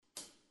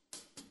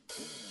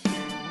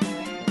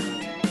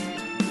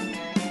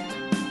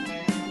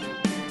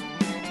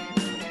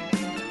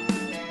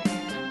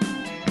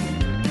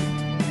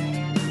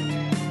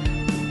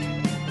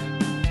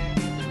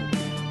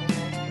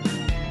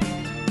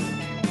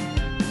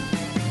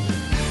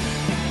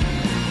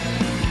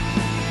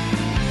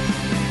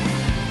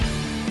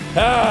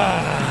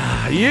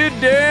You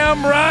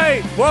damn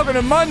right. Welcome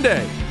to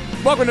Monday.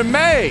 Welcome to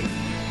May.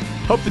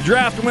 Hope the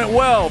draft went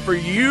well for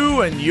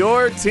you and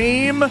your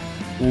team.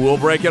 We'll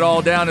break it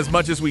all down as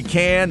much as we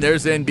can.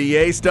 There's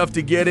NBA stuff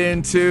to get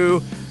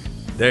into.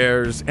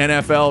 There's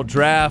NFL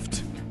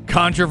draft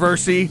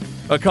controversy,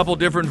 a couple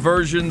different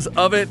versions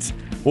of it.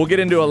 We'll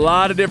get into a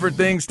lot of different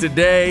things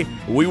today.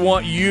 We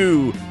want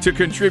you to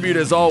contribute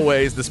as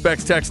always. The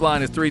Specs text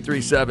line is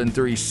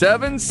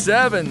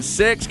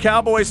 337-3776.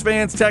 Cowboys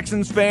fans,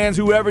 Texans fans,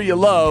 whoever you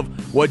love,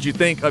 what'd you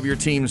think of your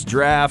team's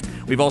draft?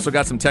 We've also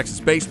got some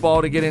Texas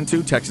baseball to get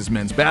into, Texas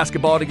men's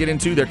basketball to get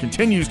into. There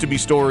continues to be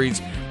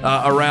stories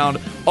around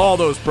all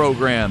those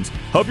programs.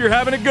 Hope you're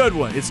having a good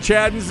one. It's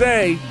Chad and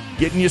Zay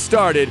getting you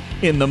started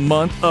in the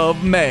month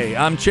of May.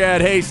 I'm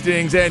Chad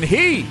Hastings, and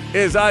he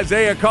is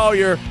Isaiah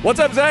Collier. What's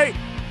up, Zay?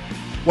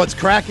 What's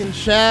cracking,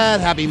 Chad?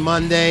 Happy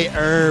Monday,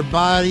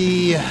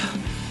 everybody.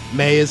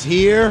 May is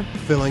here.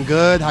 Feeling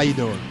good. How you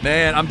doing?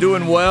 Man, I'm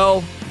doing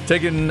well.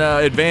 Taking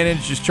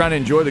advantage, just trying to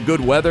enjoy the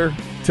good weather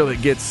till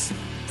it gets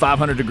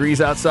 500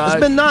 degrees outside. It's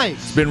been nice.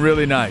 It's been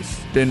really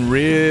nice. Been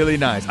really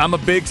nice. I'm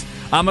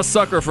a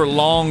sucker for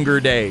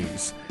longer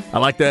days. I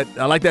like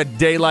that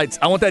daylight.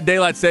 I want that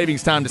daylight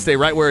savings time to stay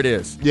right where it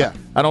is. Yeah.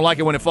 I don't like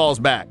it when it falls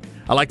back.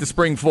 I like to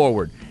spring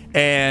forward.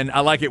 And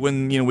I like it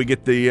when we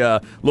get the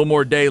little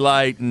more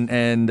daylight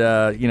and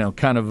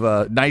kind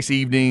of nice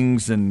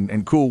evenings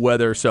and cool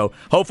weather. So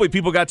hopefully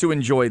people got to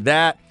enjoy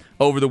that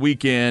over the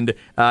weekend.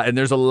 And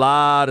there's a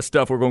lot of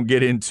stuff we're going to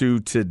get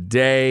into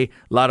today.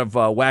 A lot of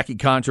wacky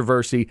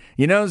controversy.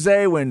 You know,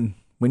 Zay, when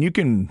you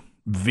can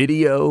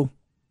video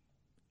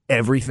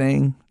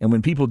everything, and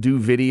when people do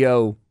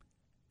video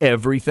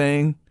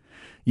everything,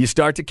 you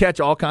start to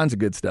catch all kinds of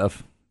good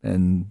stuff.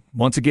 And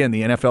once again,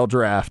 the NFL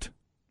draft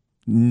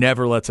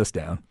never lets us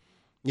down.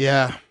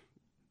 Yeah.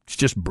 It's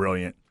just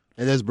brilliant.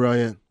 It is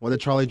brilliant. What did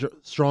Charlie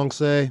Strong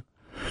say?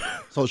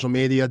 Social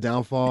media,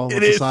 downfall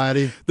of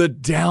society. Is the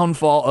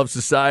downfall of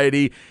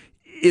society.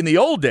 In the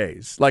old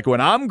days, like when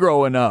I'm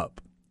growing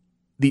up,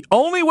 the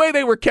only way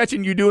they were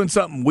catching you doing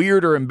something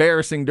weird or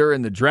embarrassing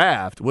during the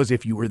draft was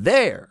if you were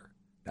there.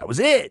 That was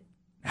it.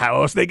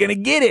 How else are they going to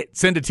get it?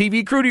 Send a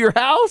TV crew to your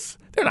house?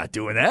 They're not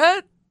doing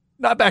that.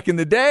 Not back in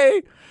the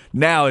day.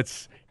 Now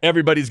it's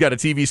everybody's got a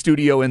TV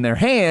studio in their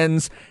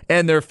hands,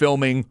 and they're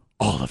filming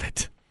all of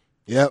it.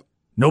 Yep.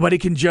 Nobody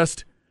can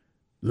just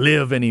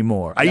live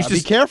anymore.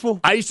 Be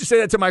careful. I used to say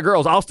that to my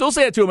girls. I'll still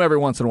say it to them every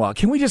once in a while.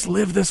 Can we just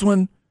live this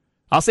one?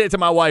 I'll say it to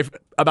my wife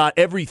about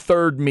every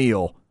third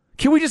meal.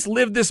 Can we just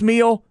live this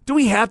meal? Do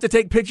we have to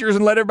take pictures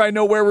and let everybody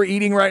know where we're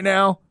eating right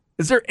now?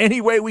 Is there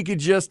any way we could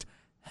just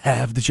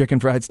have the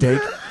chicken fried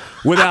steak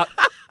without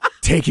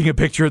taking a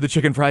picture of the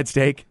chicken fried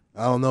steak?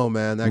 I don't know,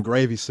 man. That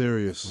gravy's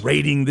serious.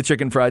 Rating the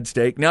chicken fried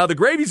steak. Now the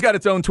gravy's got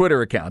its own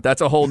Twitter account.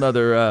 That's a whole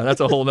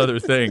nother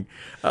thing.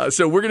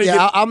 So we're gonna.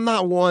 Yeah, I'm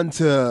not one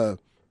to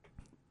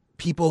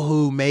people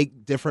who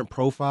make different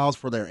profiles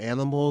for their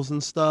animals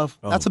and stuff.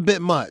 That's a bit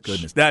much.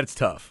 Goodness, that's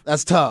tough.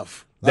 That's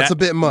tough. That's a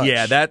bit much.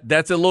 Yeah,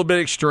 that's a little bit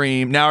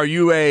extreme. Now, are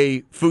you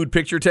a food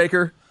picture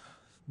taker?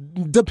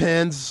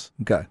 Depends.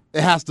 Okay.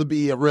 It has to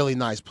be a really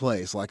nice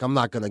place. Like, I'm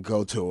not going to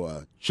go to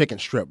a chicken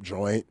strip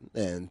joint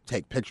and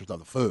take pictures of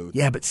the food.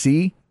 Yeah, but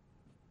see,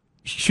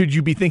 should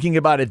you be thinking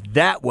about it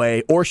that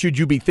way, or should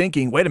you be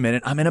thinking, wait a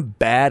minute, I'm in a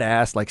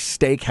badass, like,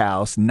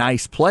 steakhouse,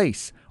 nice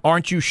place.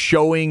 Aren't you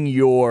showing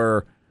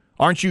your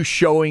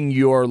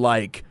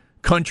like,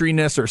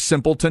 countryness or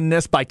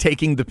simpletonness by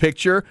taking the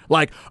picture?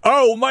 Like,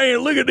 oh, man,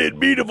 look at this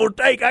beautiful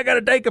steak. I got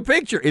to take a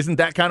picture. Isn't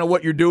that kind of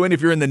what you're doing if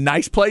you're in the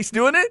nice place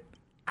doing it?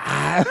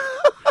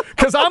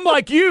 Because I'm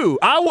like you.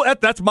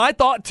 That's my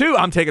thought, too.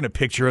 I'm taking a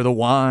picture of the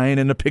wine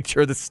and a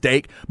picture of the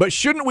steak. But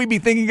shouldn't we be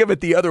thinking of it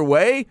the other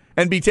way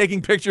and be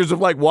taking pictures of,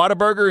 like,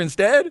 Whataburger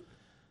instead?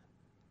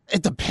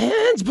 It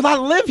depends, but I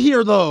live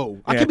here, though.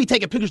 Yeah. I could be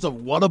taking pictures of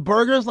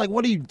Whataburgers. Like,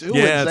 what are you doing,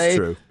 Yeah, that's Zay?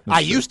 true. I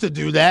used to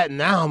do that, and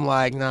now I'm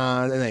like,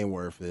 nah, it ain't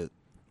worth it.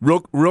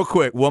 Real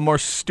quick, one more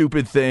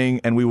stupid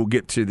thing, and we will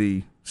get to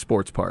the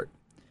sports part.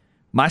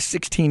 My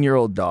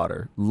 16-year-old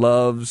daughter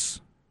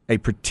loves a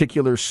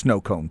particular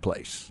snow cone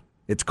place.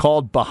 It's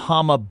called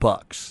Bahama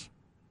Bucks.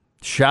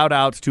 Shout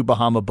outs to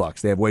Bahama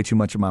Bucks. They have way too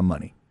much of my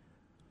money.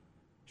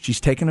 She's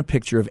taken a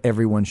picture of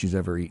everyone she's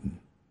ever eaten.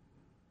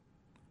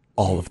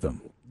 All of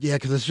them. Yeah,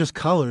 because it's just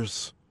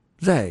colors.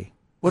 Zay,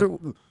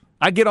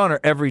 I get on her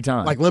every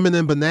time. Like lemon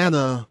and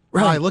banana,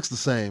 Right. probably looks the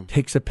same.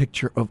 Takes a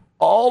picture of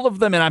all of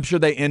them, and I'm sure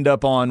they end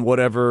up on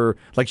whatever.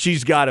 Like,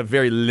 she's got a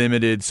very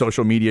limited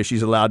social media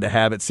she's allowed to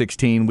have at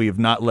 16. We have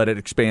not let it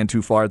expand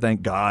too far,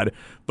 thank God.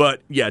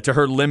 But, yeah, to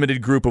her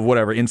limited group of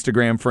whatever,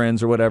 Instagram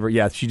friends or whatever,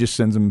 yeah, she just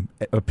sends them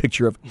a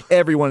picture of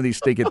every one of these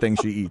stinking things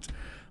she eats.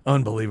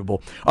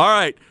 Unbelievable. All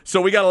right,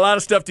 so we got a lot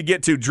of stuff to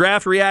get to.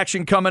 Draft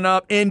reaction coming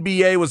up.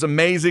 NBA was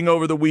amazing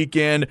over the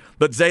weekend.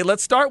 But, Zay,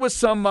 let's start with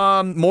some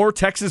more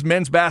Texas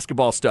men's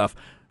basketball stuff.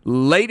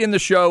 Late in the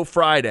show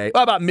Friday,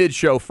 about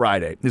mid-show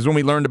Friday, is when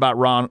we learned about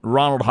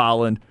Ronald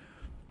Holland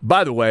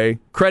By the way,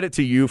 credit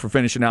to you for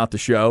finishing out the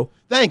show.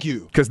 Thank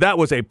you. Because that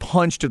was a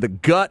punch to the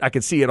gut. I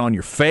could see it on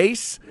your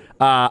face.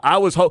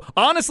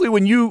 Honestly,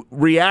 when you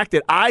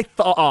reacted, I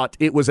thought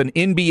it was an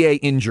NBA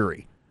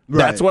injury.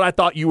 Right. That's what I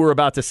thought you were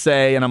about to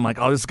say, and I'm like,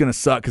 oh, this is going to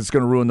suck because it's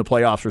going to ruin the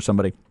playoffs for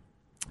somebody.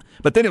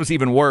 But then it was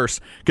even worse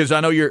because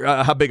I know you're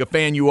how big a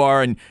fan you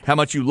are and how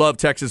much you love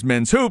Texas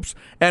men's hoops.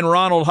 And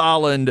Ronald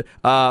Holland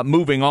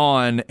moving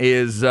on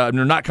is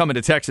not coming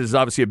to Texas is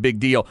obviously a big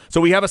deal. So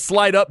we have a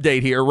slight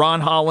update here.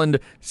 Ron Holland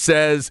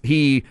says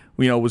he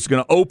was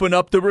going to open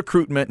up the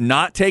recruitment,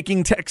 not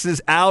taking Texas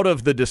out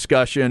of the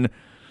discussion.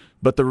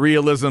 But the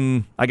realism,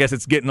 I guess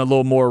it's getting a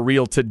little more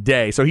real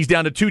today. So he's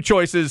down to two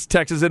choices.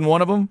 Texas isn't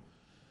one of them?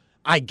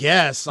 I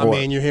guess. I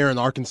mean, you're hearing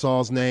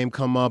Arkansas's name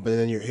come up, and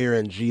then you're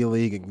hearing G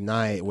League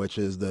Ignite, which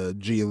is the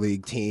G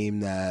League team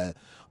that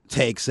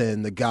takes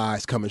in the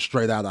guys coming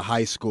straight out of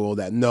high school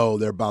that know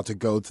they're about to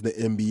go to the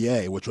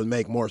NBA, which would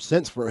make more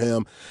sense for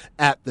him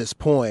at this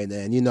point.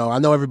 And, I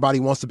know everybody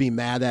wants to be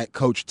mad at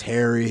Coach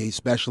Terry,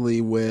 especially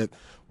with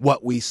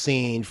what we've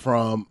seen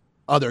from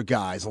other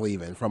guys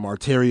leaving, from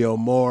Arterio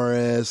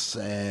Morris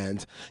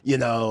and,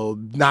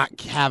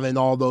 not having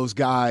all those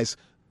guys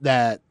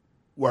that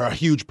were a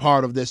huge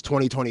part of this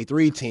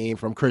 2023 team,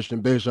 from Christian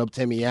Bishop,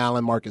 Timmy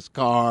Allen, Marcus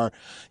Carr,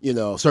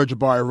 Serge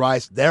Jabari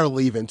Rice. They're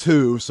leaving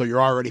too, so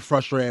you're already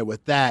frustrated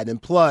with that.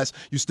 And plus,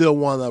 you still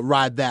want to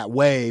ride that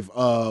wave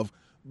of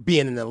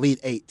being an Elite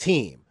Eight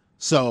team.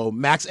 So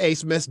Max A.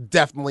 Smith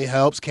definitely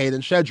helps. Caden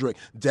Shedrick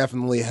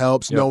definitely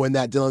helps. Yep. Knowing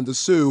that Dylan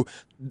DeSue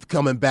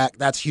coming back,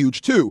 that's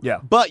huge too. Yeah.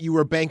 But you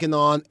were banking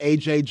on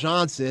A.J.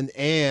 Johnson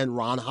and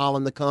Ron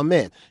Holland to come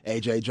in.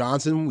 A.J.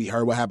 Johnson, we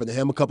heard what happened to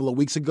him a couple of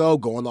weeks ago,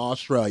 going to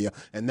Australia.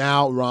 And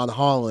now Ron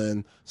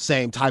Holland,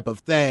 same type of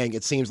thing.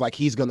 It seems like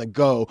he's going to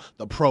go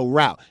the pro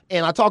route.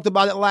 And I talked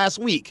about it last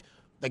week.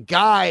 The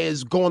guy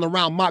is going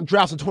around mock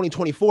drafts in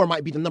 2024,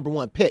 might be the number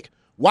one pick.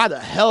 Why the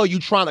hell are you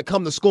trying to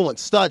come to school and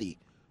study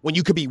when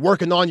you could be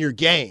working on your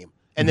game?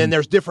 And then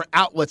there's different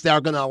outlets that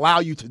are going to allow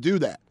you to do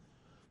that.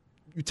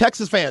 You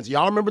Texas fans,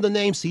 y'all remember the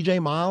name C.J.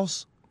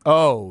 Miles?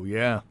 Oh,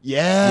 yeah.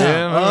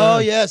 Yeah. Oh,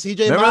 yeah,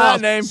 C.J.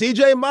 Miles.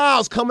 C.J.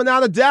 Miles coming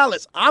out of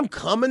Dallas. I'm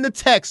coming to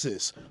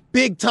Texas.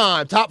 Big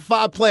time. Top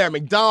 5 player.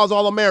 McDonald's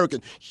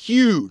All-American.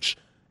 Huge.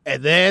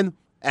 And then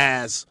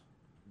as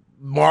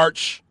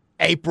March,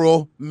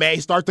 April, May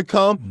start to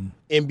come,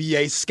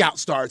 NBA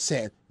scouts start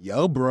saying,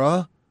 yo,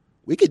 bruh,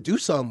 we could do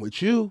something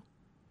with you.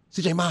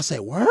 C.J. Miles said,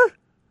 word?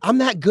 I'm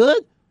that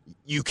good?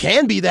 You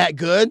can be that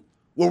good.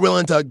 We're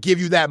willing to give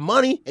you that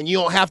money, and you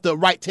don't have to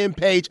write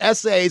 10-page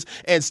essays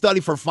and study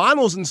for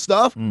finals and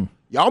stuff.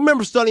 Y'all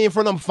remember studying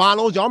for them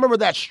finals? Y'all remember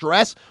that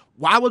stress?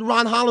 Why would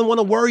Ron Holland want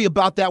to worry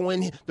about that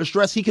when the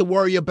stress he could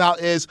worry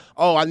about is,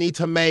 I need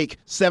to make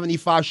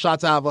 75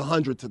 shots out of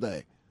 100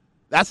 today?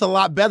 That's a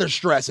lot better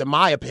stress, in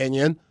my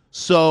opinion.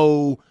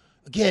 So,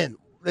 again,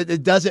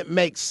 it doesn't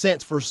make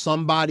sense for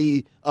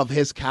somebody of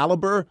his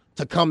caliber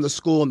to come to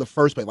school in the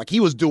first place. Like,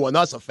 he was doing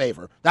us a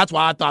favor. That's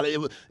why I thought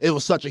it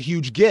was such a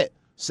huge get.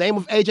 Same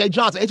with A.J.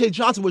 Johnson. A.J.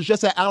 Johnson was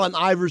just at Allen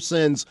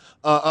Iverson's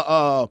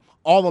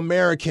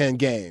All-American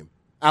game.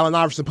 Allen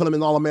Iverson put him in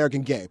the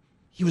All-American game.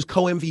 He was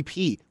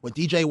co-MVP with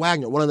DJ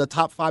Wagner, one of the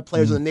top 5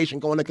 players in the nation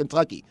going to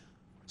Kentucky.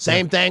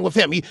 Same thing with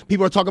him.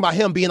 People are talking about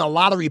him being a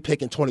lottery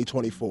pick in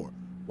 2024.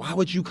 Why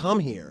would you come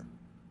here?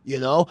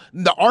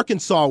 The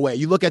Arkansas way,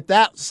 you look at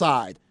that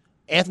side.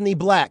 Anthony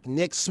Black,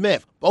 Nick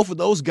Smith, both of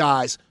those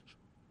guys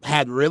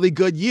had really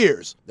good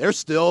years. They're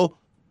still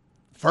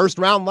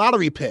first-round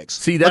lottery picks.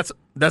 See, that's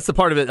the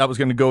part of it I was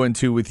going to go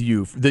into with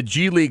you. The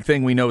G League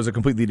thing we know is a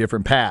completely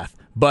different path.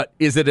 But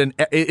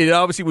it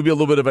obviously would be a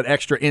little bit of an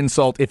extra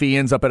insult if he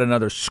ends up at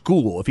another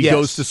school, if he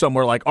goes to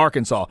somewhere like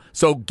Arkansas.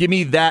 So give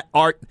me that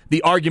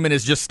the argument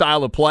is just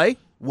style of play?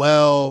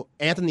 Well,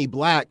 Anthony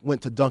Black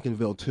went to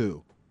Duncanville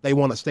too. They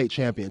won a state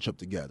championship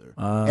together.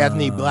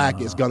 Anthony Black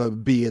is going to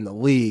be in the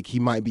league. He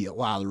might be a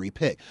lottery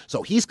pick.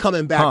 So he's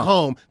coming back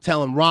home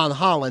telling Ron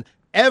Holland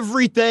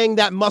everything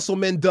that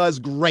Musselman does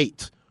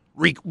great.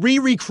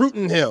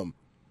 Re-recruiting him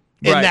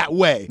in that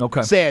way.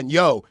 Okay. Saying,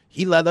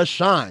 he let us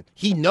shine.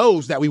 He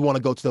knows that we want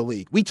to go to the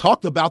league. We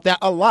talked about that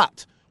a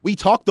lot. We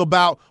talked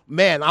about,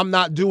 man, I'm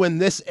not doing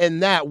this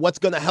and that. What's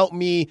going to help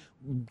me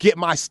get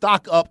my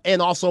stock up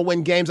and also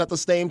win games at the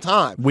same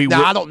time?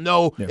 I don't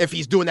know if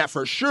he's doing that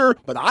for sure,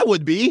 but I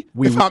would be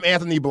if I'm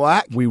Anthony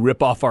Black. We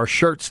rip off our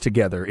shirts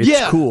together.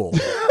 It's cool.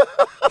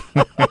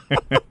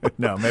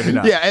 No, maybe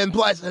not. Yeah, and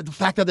plus, the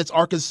fact that it's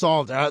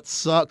Arkansas, that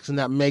sucks, and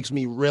that makes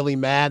me really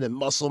mad. And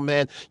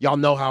Musselman, y'all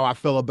know how I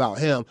feel about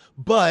him.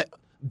 But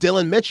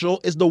Dylan Mitchell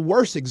is the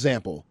worst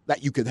example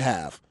that you could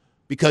have.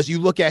 Because you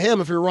look at him,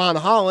 if you're Ron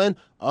Holland,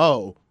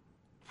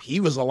 he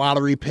was a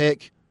lottery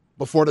pick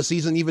before the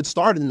season even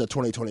started in the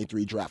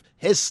 2023 draft.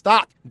 His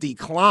stock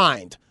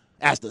declined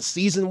as the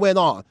season went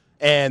on.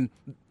 And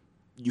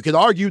you could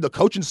argue the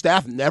coaching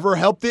staff never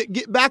helped it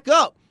get back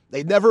up.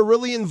 They never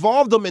really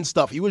involved him in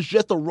stuff. He was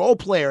just a role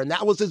player, and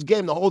that was his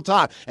game the whole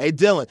time. Hey,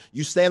 Dylan,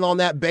 you stand on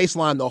that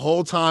baseline the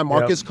whole time.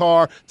 Marcus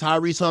Carr,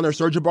 Tyrese Hunter,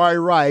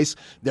 Sir'Jabari Rice,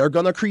 they're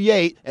going to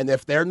create, and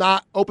if they're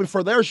not open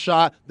for their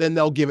shot, then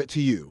they'll give it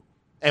to you,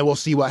 and we'll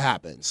see what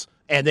happens.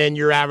 And then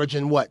you're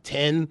averaging,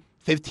 10,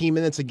 15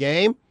 minutes a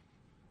game?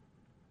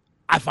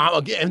 If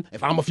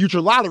I'm a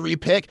future lottery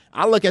pick,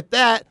 I look at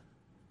that.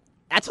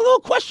 That's a little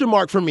question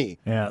mark for me.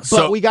 Yeah,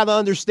 but we got to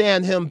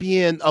understand him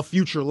being a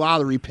future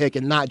lottery pick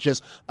and not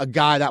just a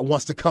guy that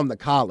wants to come to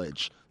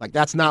college. Like,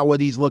 that's not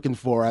what he's looking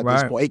for at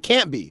this point. It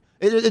can't be.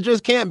 It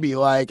just can't be.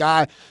 Like,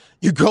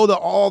 you go to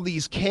all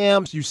these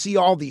camps, you see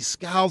all these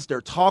scouts, they're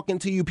talking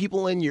to you,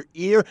 people in your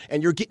ear,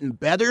 and you're getting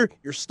better.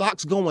 Your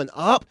stock's going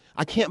up.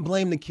 I can't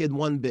blame the kid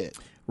one bit.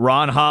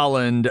 Ron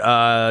Holland,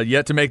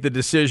 yet to make the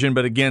decision,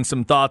 but again,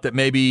 some thought that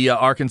maybe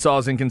Arkansas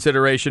is in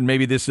consideration.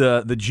 Maybe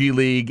the G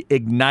League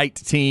Ignite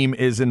team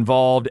is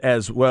involved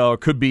as well. It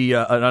could be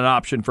an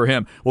option for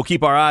him. We'll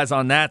keep our eyes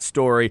on that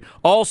story.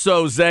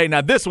 Also, Zay,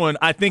 now this one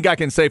I think I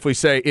can safely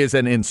say is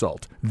an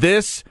insult.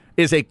 This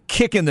is a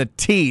kick in the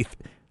teeth.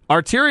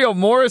 Arterio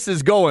Morris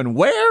is going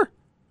where?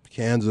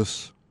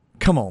 Kansas.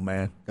 Come on,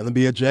 man. Gonna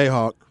be a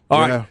Jayhawk.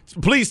 All right.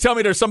 Please tell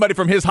me there's somebody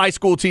from his high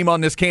school team on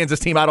this Kansas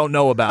team I don't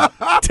know about.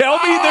 Tell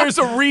me there's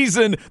a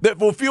reason that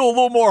will feel a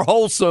little more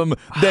wholesome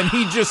than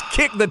he just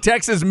kicked the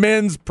Texas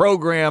men's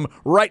program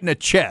right in the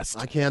chest.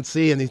 I can't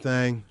see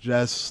anything.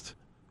 Just,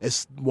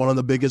 it's one of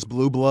the biggest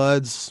blue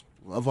bloods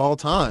of all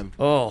time.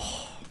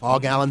 Oh.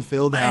 Fog Allen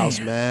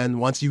Fieldhouse, man.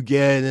 Once you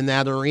get in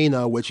that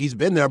arena, which he's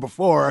been there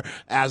before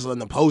as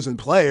an opposing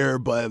player,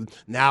 but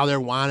now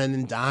they're whining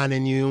and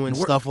dining you and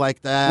stuff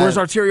like that. Where's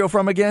Arterio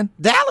from again?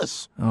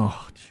 Dallas.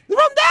 Oh, he's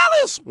from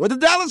Dallas. Went to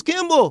Dallas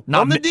Kimball.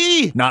 Not the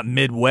D. Not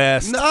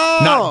Midwest. No.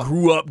 Not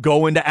grew up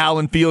going to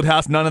Allen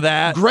Fieldhouse. None of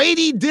that.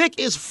 Grady Dick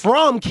is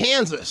from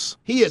Kansas.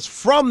 He is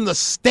from the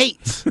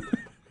state.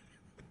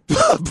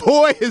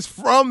 Boy is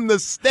from the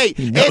state.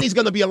 And he's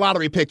going to be a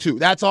lottery pick, too.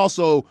 That's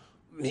also...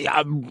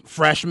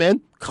 freshman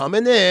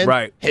coming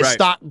in, his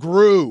stock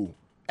grew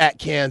at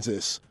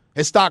Kansas.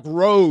 His stock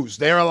rose.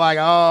 They were like,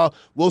 oh,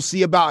 we'll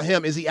see about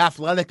him. Is he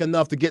athletic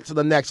enough to get to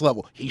the next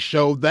level? He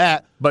showed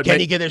that. But can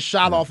he get his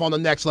shot off on the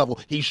next level?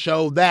 He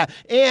showed that.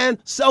 And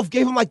Self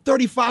gave him like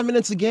 35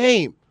 minutes a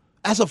game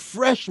as a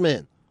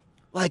freshman.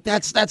 Like,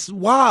 that's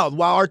wild.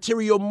 While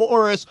Arterio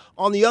Morris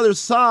on the other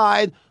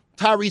side,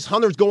 Tyrese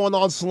Hunter's going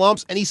on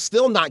slumps, and he's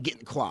still not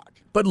getting clocked.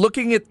 But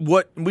looking at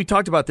what we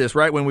talked about this,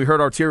 right, when we heard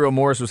Arterio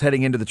Morris was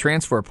heading into the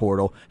transfer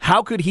portal,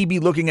 how could he be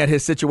looking at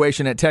his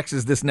situation at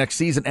Texas this next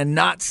season and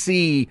not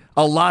see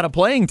a lot of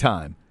playing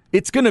time?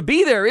 It's going to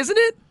be there, isn't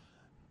it?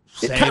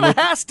 It kind of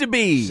has to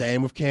be.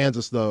 Same with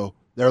Kansas, though.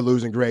 They're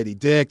losing Grady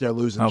Dick. They're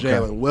losing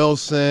Jalen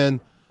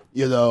Wilson.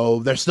 You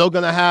know, they're still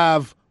going to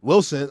have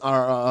Wilson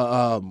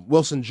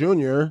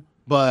Jr.,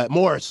 but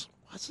Morris,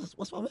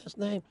 what's my last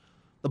name?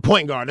 The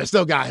point guard. They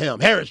still got him.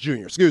 Harris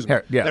Jr., excuse me.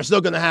 They're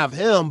still going to have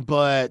him,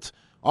 but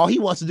all he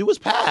wants to do is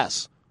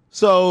pass.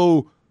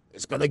 So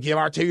it's going to give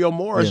Arterio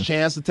Morris a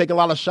chance to take a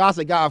lot of shots.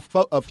 They got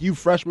a few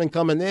freshmen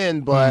coming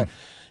in, but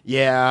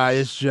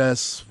it's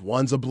just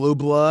one's a blue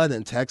blood,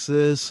 and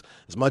Texas,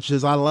 as much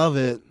as I love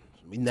it,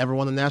 we never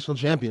won a national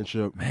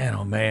championship. Man,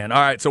 oh, man.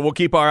 All right, so we'll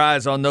keep our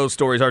eyes on those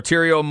stories.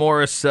 Arterio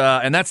Morris,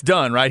 and that's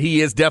done, right?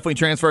 He is definitely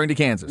transferring to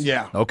Kansas.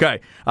 Yeah. Okay.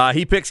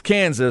 He picks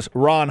Kansas.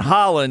 Ron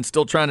Holland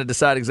still trying to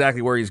decide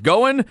exactly where he's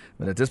going,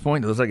 but at this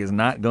point, it looks like it's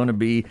not going to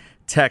be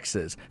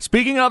Texas.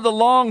 Speaking of the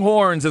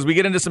Longhorns, as we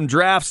get into some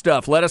draft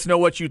stuff, let us know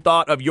what you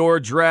thought of your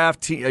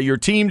draft, your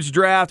team's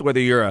draft, whether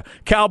you're a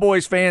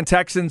Cowboys fan,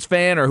 Texans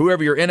fan, or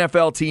whoever your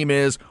NFL team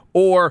is,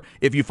 or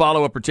if you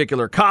follow a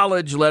particular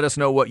college, let us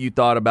know what you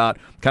thought about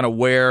kind of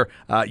where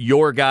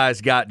your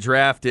guys got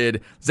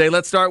drafted. Zay,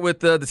 let's start with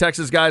the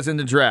Texas guys in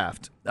the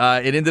draft.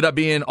 It ended up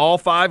being all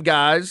 5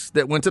 guys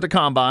that went to the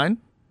Combine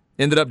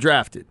ended up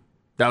drafted.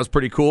 That was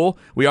pretty cool.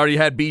 We already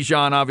had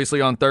Bijan, obviously,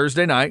 on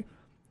Thursday night.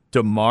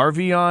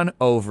 DeMarvion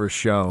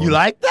Overshown. You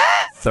like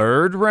that?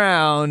 3rd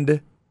round,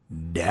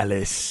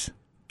 Dallas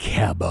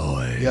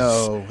Cowboys.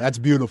 Yo, that's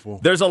beautiful.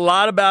 There's a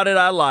lot about it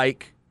I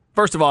like.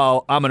 First of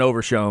all, I'm an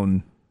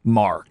Overshown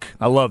mark.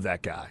 I love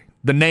that guy.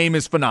 The name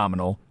is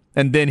phenomenal.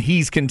 And then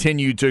he's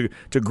continued to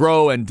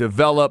grow and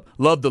develop.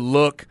 Love the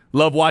look.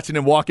 Love watching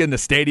him walk in the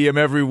stadium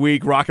every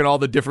week, rocking all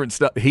the different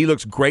stuff. He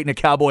looks great in a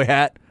cowboy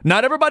hat.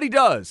 Not everybody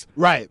does.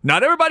 Right.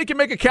 Not everybody can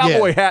make a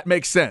cowboy hat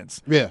make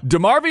sense. Yeah.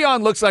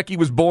 DeMarvion looks like he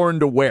was born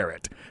to wear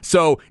it.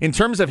 So in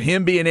terms of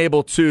him being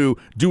able to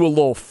do a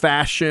little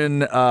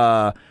fashion,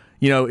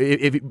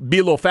 if be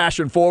a little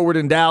fashion forward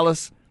in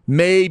Dallas,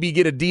 maybe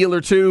get a deal or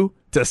two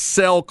to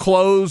sell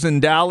clothes in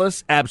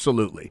Dallas,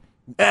 absolutely.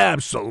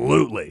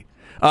 Absolutely.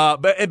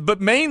 But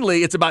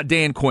mainly it's about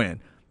Dan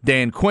Quinn.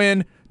 Dan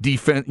Quinn,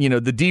 defense,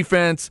 the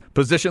defense,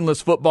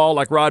 positionless football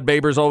like Rod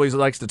Babers always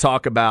likes to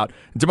talk about.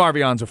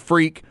 DeMarvion's a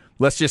freak.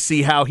 Let's just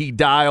see how he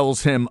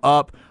dials him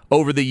up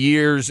over the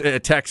years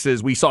at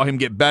Texas. We saw him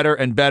get better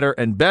and better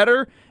and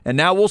better, and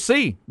now we'll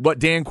see what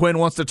Dan Quinn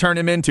wants to turn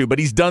him into. But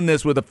he's done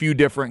this with a few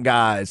different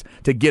guys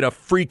to get a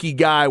freaky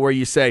guy where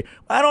you say,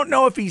 I don't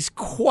know if he's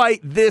quite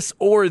this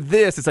or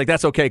this. It's like,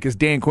 that's okay because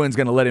Dan Quinn's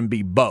going to let him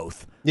be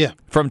both. Yeah.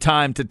 From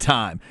time to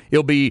time.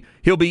 He'll be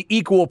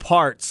equal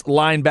parts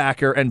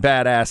linebacker and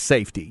badass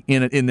safety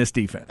in this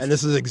defense. And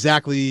this is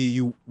exactly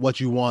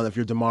what you want if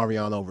you're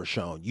DeMarvion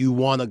Overshown. You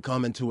want to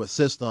come into a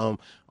system,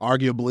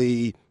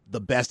 arguably the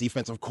best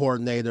defensive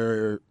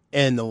coordinator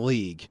in the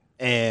league.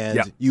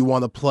 And you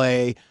want to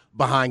play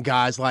behind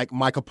guys like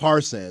Micah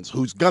Parsons,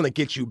 who's going to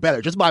get you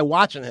better just by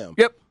watching him.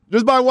 Yep.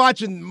 Just by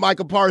watching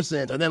Micah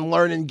Parsons and then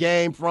learning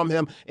game from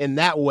him in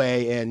that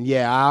way. And,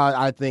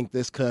 I think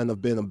this couldn't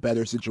have been a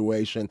better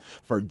situation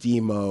for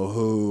Demo,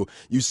 who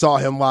you saw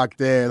him locked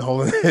in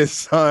holding his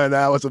son.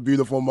 That was a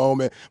beautiful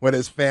moment with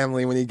his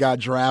family when he got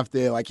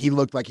drafted. Like, he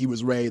looked like he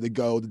was ready to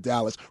go to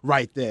Dallas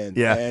right then.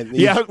 Yeah. And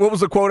what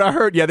was the quote I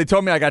heard? Yeah, they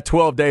told me I got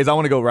 12 days. I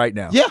want to go right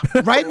now. Yeah,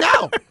 right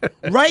now.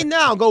 Right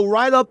now. Go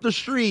right up the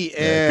street.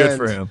 And, good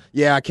for him.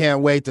 Yeah, I can't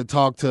wait to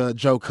talk to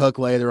Joe Cook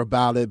later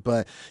about it.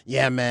 But,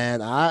 yeah,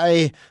 man,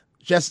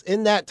 just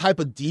in that type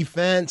of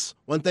defense,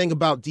 one thing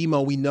about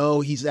Demo, we know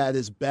he's at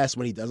his best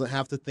when he doesn't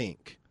have to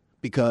think.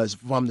 Because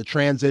from the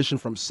transition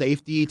from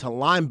safety to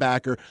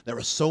linebacker, there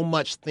was so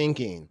much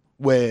thinking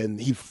when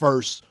he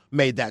first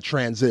made that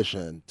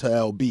transition to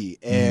LB.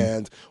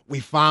 And we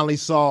finally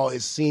saw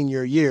his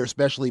senior year,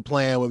 especially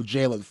playing with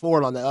Jalen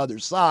Ford on the other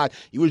side,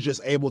 he was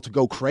just able to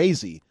go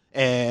crazy.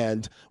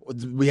 And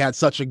we had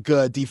such a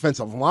good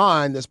defensive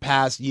line this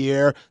past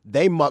year.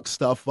 They mucked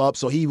stuff up,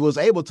 so he was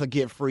able to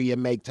get free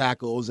and make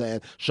tackles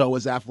and show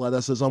his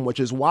athleticism, which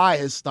is why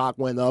his stock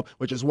went up,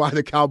 which is why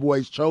the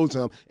Cowboys chose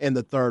him in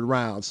the third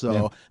round.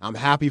 So I'm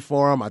happy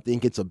for him. I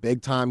think it's a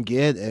big-time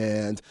get,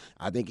 and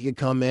I think he could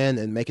come in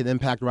and make an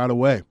impact right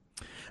away.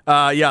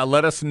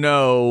 Let us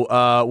know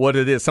what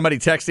it is. Somebody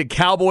texted,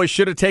 Cowboys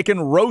should have taken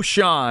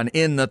Roschon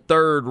in the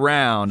third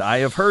round. I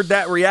have heard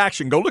that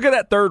reaction. Go look at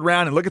that third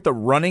round and look at the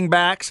running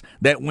backs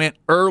that went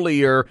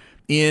earlier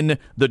in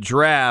the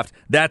draft.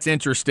 That's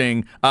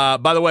interesting.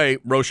 By the way,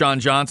 Roschon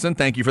Johnson,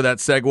 thank you for that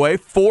segue.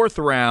 Fourth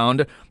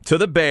round to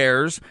the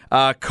Bears.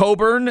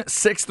 Coburn,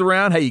 sixth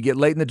round. Hey, you get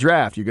late in the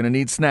draft, you're going to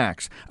need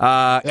snacks.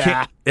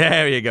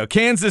 There you go.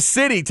 Kansas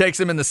City takes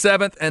him in the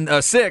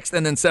sixth,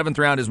 and then seventh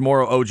round is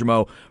Moro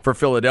Ojimo for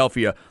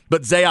Philadelphia.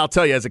 But Zay, I'll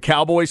tell you, as a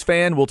Cowboys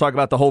fan, we'll talk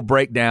about the whole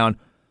breakdown.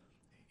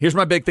 Here's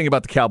my big thing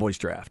about the Cowboys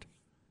draft.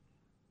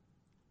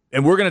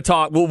 And we're going to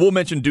talk, we'll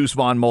mention Deuce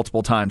Vaughn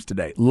multiple times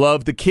today.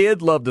 Love the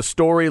kid, love the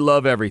story,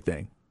 love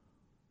everything.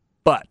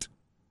 But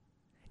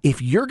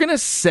if you're going to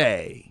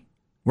say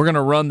we're going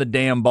to run the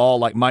damn ball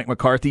like Mike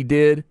McCarthy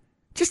did,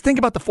 just think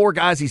about the four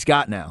guys he's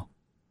got now.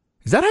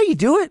 Is that how you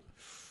do it?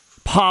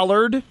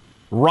 Pollard,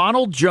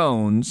 Ronald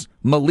Jones,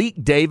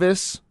 Malik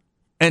Davis,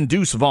 and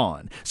Deuce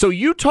Vaughn. So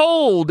you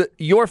told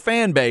your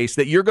fan base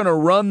that you're going to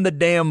run the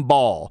damn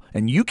ball,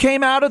 and you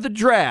came out of the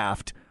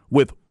draft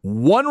with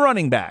one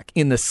running back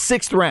in the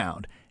sixth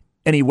round,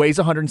 and he weighs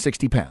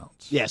 160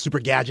 pounds. Yeah, super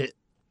gadget.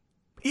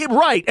 Yeah,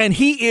 right, and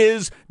he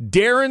is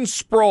Darren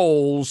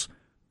Sproles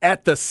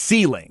at the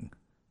ceiling.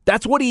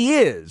 That's what he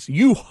is.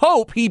 You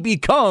hope he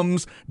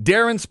becomes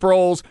Darren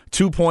Sproles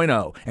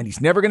 2.0, and he's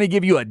never going to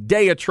give you a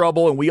day of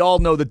trouble, and we all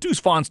know the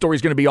Deuce Vaughn story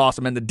is going to be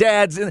awesome, and the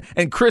dad's in,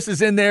 and Chris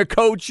is in there,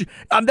 coach.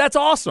 That's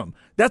awesome.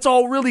 That's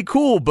all really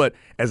cool, but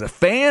as a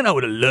fan, I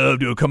would have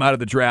loved to have come out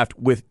of the draft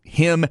with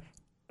him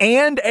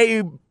and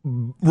a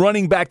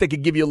running back that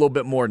could give you a little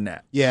bit more than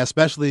that. Yeah,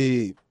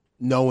 especially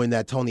knowing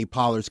that Tony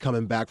Pollard's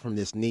coming back from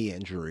this knee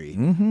injury.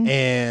 Mm-hmm.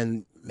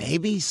 And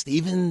maybe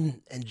Steven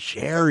and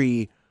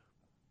Jerry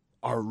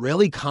are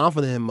really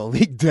confident in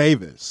Malik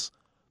Davis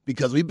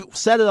because we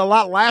said it a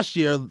lot last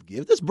year.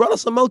 Give this brother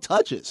some more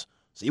touches.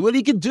 See what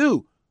he could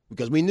do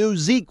because we knew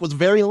Zeke was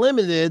very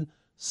limited.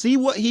 See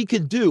what he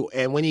could do.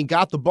 And when he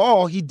got the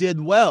ball, he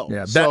did well.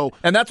 Yeah,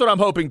 and that's what I'm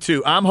hoping,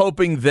 too. I'm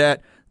hoping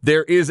that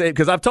there is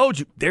because I've told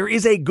you, there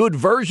is a good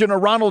version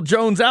of Ronald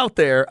Jones out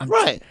there.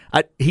 Right.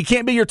 He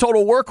can't be your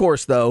total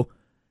workhorse, though.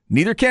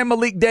 Neither can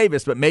Malik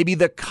Davis, but maybe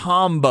the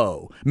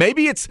combo.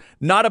 Maybe it's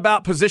not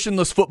about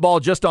positionless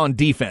football just on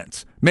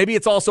defense. Maybe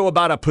it's also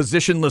about a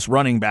positionless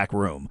running back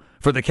room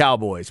for the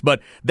Cowboys. But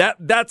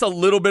that's a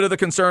little bit of the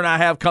concern I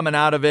have coming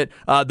out of it.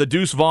 The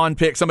Deuce Vaughn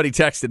pick, somebody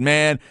texted,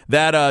 man,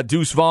 that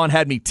Deuce Vaughn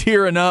had me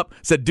tearing up.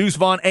 Said Deuce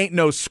Vaughn ain't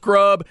no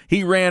scrub.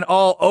 He ran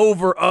all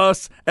over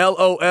us.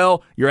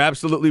 LOL. You're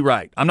absolutely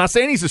right. I'm not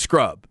saying he's a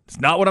scrub. It's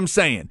not what I'm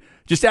saying.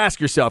 Just ask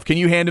yourself, can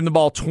you hand him the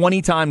ball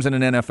 20 times in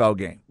an NFL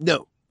game?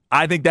 No.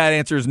 I think that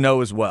answer is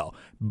no as well.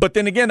 But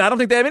then again, I don't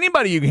think they have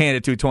anybody you can hand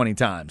it to 20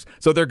 times.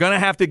 So they're going to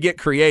have to get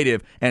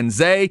creative. And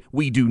Zay,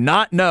 we do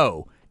not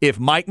know if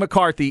Mike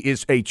McCarthy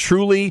is a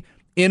truly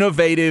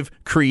innovative,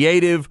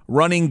 creative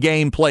running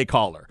game play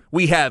caller.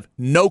 We have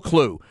no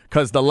clue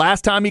because the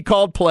last time he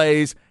called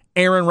plays,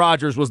 Aaron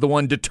Rodgers was the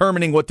one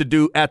determining what to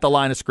do at the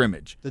line of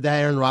scrimmage. Did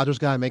that Aaron Rodgers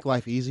guy make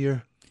life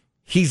easier?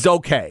 He's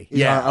okay.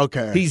 Yeah.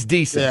 Okay. He's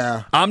decent.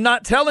 Yeah. I'm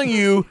not telling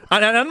you,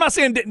 I'm not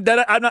saying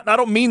that I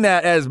don't mean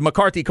that as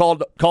McCarthy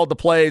called the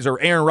plays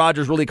or Aaron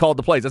Rodgers really called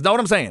the plays. That's not what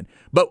I'm saying.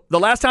 But the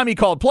last time he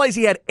called plays,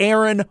 he had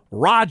Aaron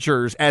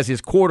Rodgers as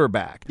his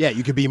quarterback. Yeah,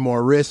 you could be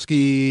more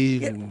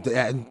risky,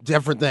 and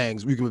different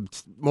things. We could be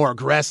more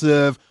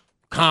aggressive,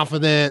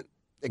 confident,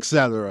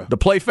 etc. The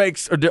play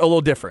fakes are a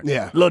little different.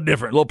 Yeah. A little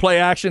different. A little play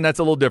action, that's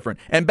a little different.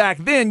 And back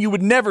then, you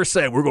would never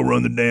say, we're going to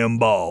run the damn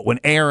ball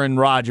when Aaron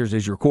Rodgers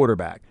is your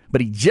quarterback. But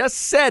he just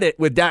said it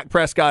with Dak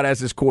Prescott as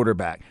his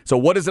quarterback. So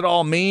what does it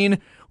all mean?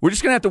 We're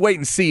just going to have to wait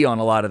and see on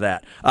a lot of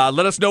that.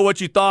 Let us know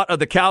what you thought of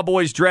the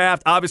Cowboys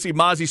draft. Obviously,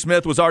 Mozzie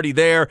Smith was already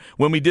there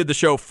when we did the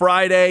show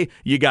Friday.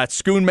 You got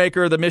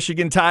Schoonmaker, the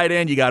Michigan tight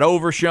end. You got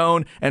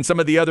Overshown and some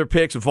of the other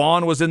picks.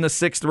 Vaughn was in the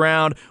 6th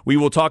round. We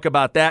will talk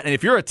about that. And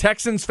if you're a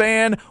Texans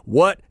fan,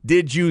 what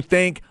did you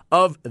think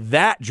of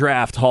that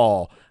draft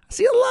haul? I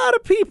see a lot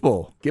of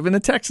people giving the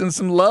Texans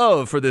some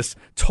love for this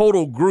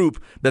total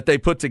group that they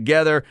put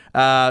together.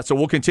 So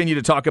we'll continue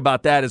to talk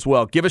about that as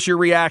well. Give us your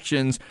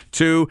reactions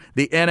to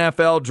the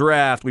NFL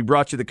draft. We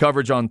brought you the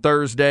coverage on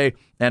Thursday,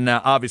 and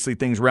obviously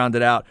things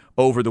rounded out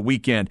over the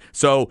weekend.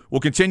 So we'll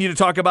continue to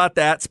talk about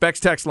that.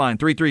 Specs text line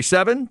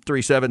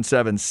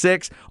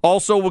 337-3776.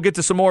 Also, we'll get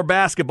to some more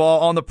basketball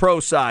on the pro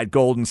side.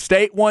 Golden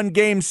State won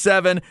Game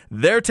 7.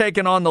 They're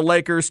taking on the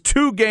Lakers.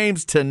 2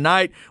 games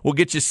tonight. We'll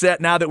get you set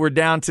now that we're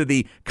down to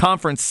the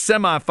conference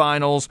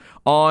semifinals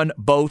on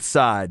both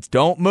sides.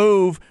 Don't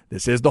move.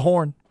 This is The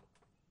Horn.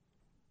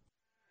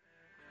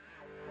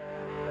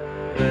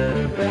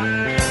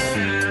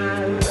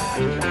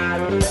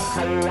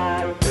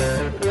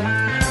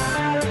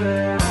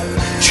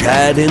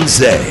 Chad and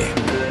Zay.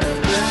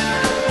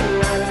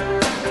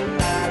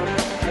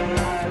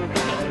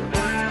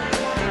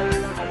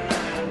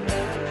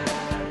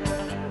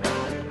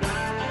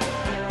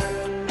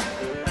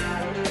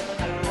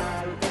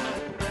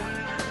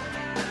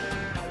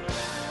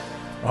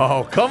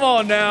 Oh, come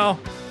on now.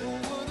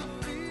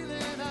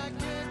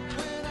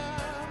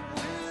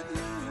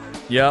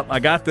 Yep, I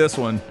got this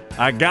one.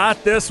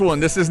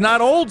 This is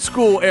not old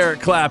school Eric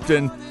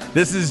Clapton.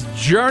 This is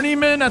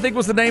Journeyman, I think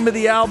was the name of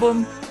the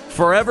album.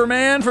 Forever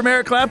Man from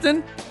Eric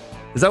Clapton?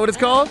 Is that what it's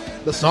called?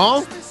 The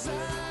song?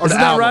 Or Isn't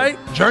that right?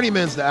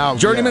 Journeyman's the album.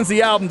 Journeyman's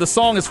the album. The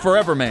song is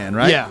Forever Man,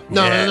 right? Yeah.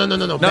 No.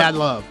 Bad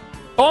Love.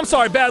 Oh, I'm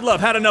sorry. Bad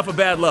Love. Had Enough of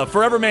Bad Love.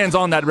 Forever Man's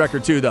on that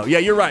record too, though. Yeah,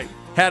 you're right.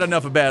 Had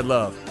Enough of Bad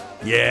Love.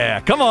 Yeah.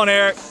 Come on,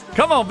 Eric.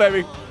 Come on,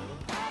 baby.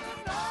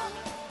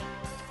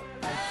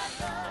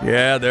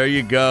 Yeah, there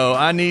you go.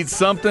 I need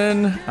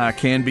something I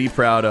can be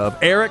proud of.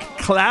 Eric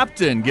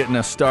Clapton getting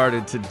us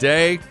started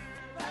today.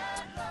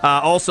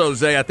 Also,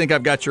 Zay, I think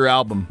I've got your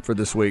album for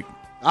this week.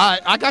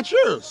 I got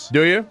yours.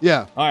 Do you?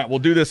 Yeah. All right, we'll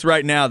do this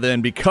right now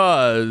then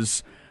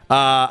because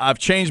I've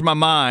changed my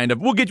mind.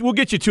 We'll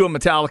get you to a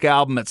Metallica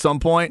album at some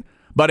point,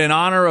 but in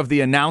honor of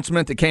the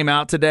announcement that came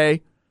out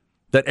today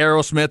that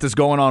Aerosmith is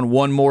going on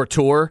one more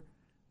tour,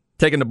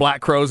 taking the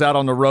Black Crowes out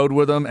on the road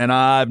with them, and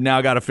I've now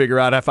got to figure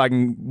out if I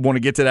want to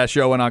get to that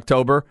show in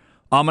October.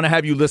 I'm going to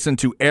have you listen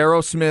to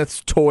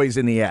Aerosmith's Toys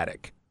in the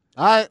Attic.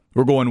 All right.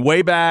 We're going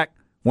way back.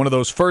 One of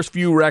those first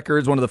few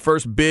records, one of the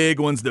first big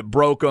ones that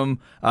broke them.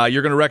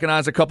 You're going to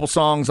recognize a couple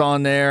songs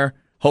on there.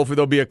 Hopefully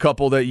there'll be a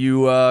couple that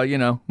you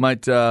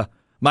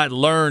might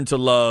learn to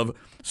love.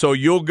 So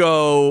you'll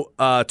go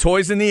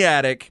Toys in the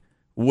Attic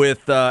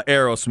with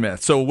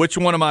Aerosmith. So which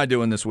one am I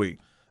doing this week?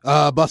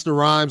 Busta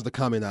Rhymes, The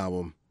Coming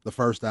album. The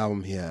first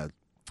album he had.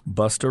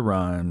 Busta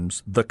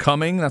Rhymes, The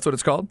Coming, that's what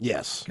it's called?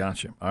 Yes.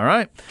 Gotcha. All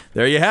right.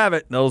 There you have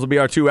it. Those will be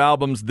our 2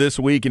 albums this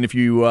week. And if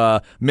you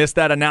missed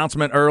that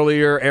announcement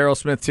earlier,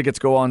 Aerosmith tickets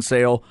go on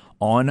sale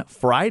on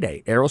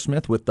Friday.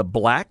 Aerosmith with the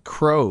Black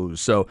Crowes.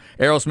 So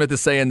Aerosmith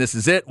is saying this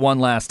is it. One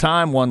last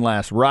time, one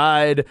last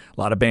ride. A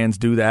lot of bands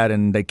do that,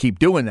 and they keep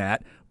doing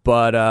that.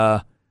 But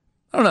I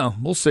don't know.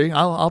 We'll see.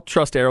 I'll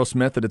trust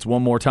Aerosmith that it's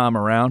one more time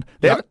around.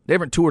 They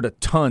haven't toured a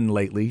ton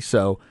lately,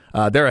 so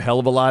they're a hell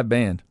of a live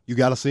band. You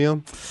got to see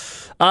them?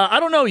 I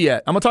don't know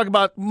yet. I'm going to talk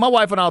about, my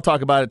wife and I will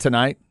talk about it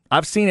tonight.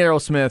 I've seen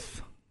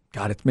Aerosmith,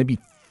 God, it's maybe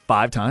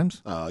 5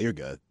 times. Oh, you're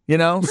good. You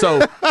know,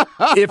 so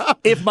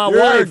if my you're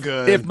wife,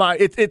 good.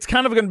 it's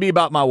kind of going to be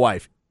about my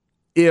wife.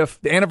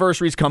 If the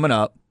anniversary's coming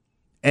up,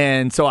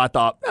 and so I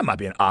thought that might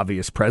be an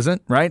obvious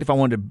present, right? If I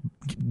wanted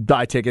to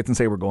buy tickets and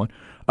say we're going,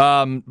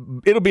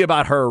 it'll be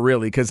about her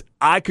really, because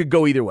I could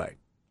go either way.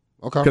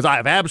 Okay. Because I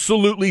have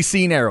absolutely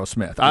seen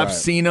Aerosmith. I've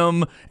seen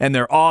them, and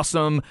they're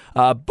awesome.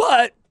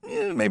 But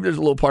maybe there's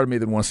a little part of me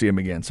that wants to see him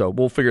again. So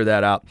we'll figure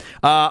that out.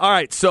 All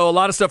right, so a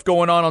lot of stuff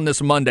going on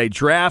this Monday.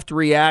 Draft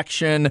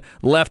reaction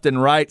left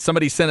and right.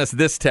 Somebody sent us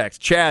this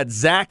text. Chad,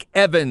 Zach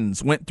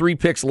Evans went 3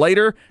 picks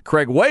later.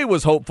 Craig Way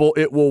was hopeful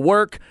it will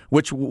work.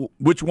 Which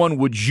one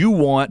would you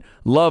want?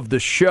 Love the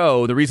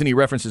show. The reason he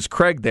references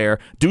Craig there,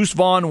 Deuce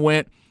Vaughn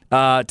went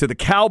to the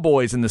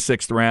Cowboys in the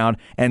 6th round,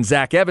 and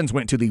Zach Evans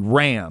went to the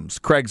Rams.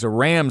 Craig's a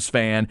Rams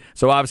fan,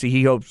 so obviously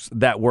he hopes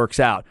that works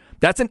out.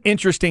 That's an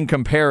interesting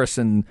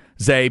comparison,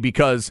 Zay,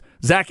 because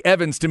Zach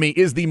Evans, to me,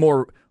 is the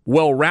more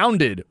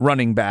well-rounded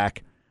running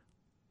back.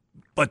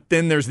 But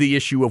then there's the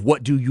issue of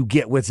what do you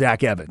get with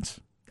Zach Evans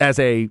as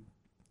a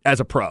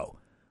pro?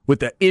 With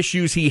the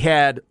issues he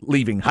had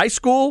leaving high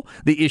school,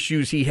 the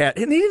issues he had,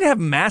 and he didn't have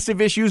massive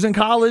issues in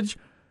college,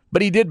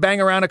 but he did bang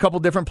around a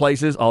couple different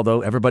places, although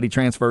everybody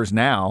transfers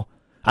now.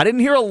 I didn't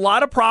hear a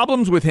lot of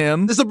problems with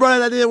him. This is a brother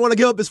that didn't want to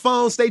give up his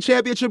phone, state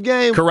championship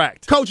game?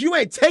 Correct. Coach, you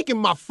ain't taking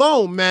my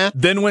phone, man.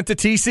 Then went to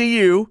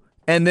TCU,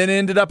 and then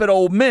ended up at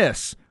Ole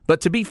Miss. But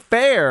to be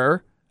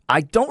fair, I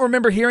don't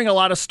remember hearing a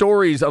lot of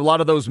stories, a lot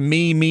of those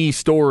me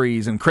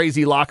stories and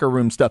crazy locker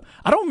room stuff.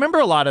 I don't remember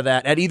a lot of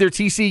that at either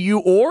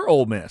TCU or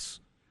Ole Miss.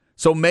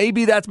 So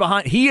maybe that's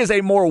behind. He is a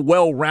more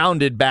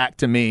well-rounded back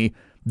to me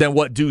than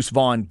what Deuce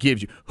Vaughn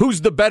gives you.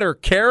 Who's the better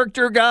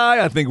character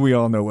guy? I think we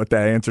all know what the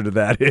answer to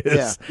that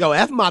is. Yeah. Yo,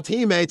 F my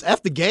teammates.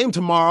 F the game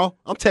tomorrow.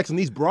 I'm texting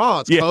these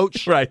broads,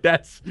 Coach. Right.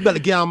 You better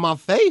get on my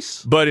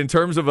face. But in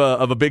terms of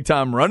a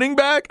big-time running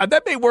back,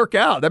 that may work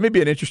out. That may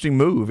be an interesting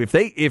move. If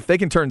they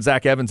can turn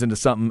Zach Evans into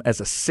something as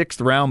a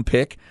 6th-round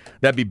pick,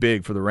 that'd be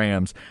big for the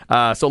Rams.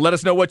 So let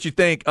us know what you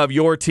think of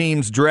your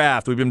team's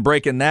draft. We've been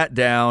breaking that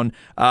down.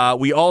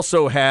 We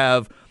also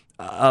have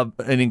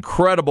an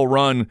incredible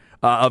run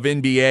of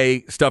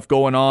NBA stuff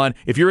going on.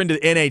 If you're into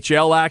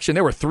NHL action,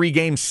 there were 3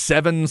 Game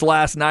 7s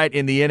last night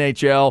in the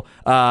NHL,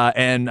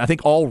 and I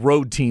think all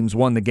road teams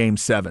won the Game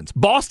 7s.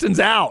 Boston's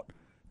out.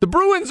 The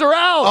Bruins are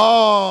out.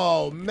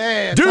 Oh,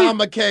 man. Dude, Tom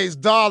McKay's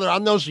daughter. I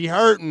know she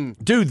hurting.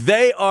 Dude,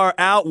 they are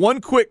out.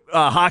 One quick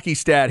hockey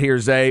stat here,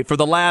 Zay. For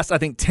the last, I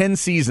think, 10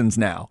 seasons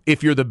now,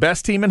 if you're the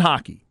best team in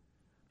hockey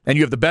and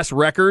you have the best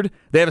record,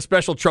 they have a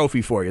special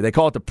trophy for you. They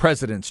call it the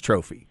President's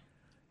Trophy.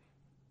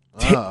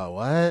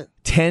 What?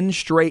 10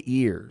 straight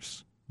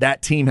years,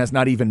 that team has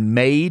not even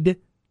made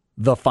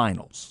the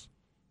finals.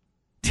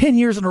 10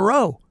 years in a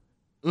row.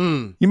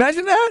 You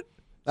imagine that?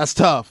 That's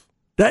tough.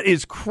 That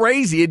is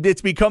crazy.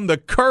 It's become the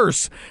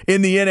curse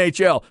in the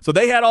NHL. So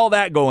they had all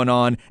that going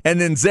on. And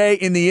then, Zay,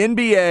 in the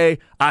NBA,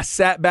 I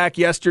sat back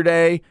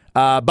yesterday.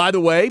 By the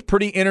way,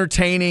 pretty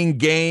entertaining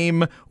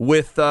game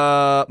with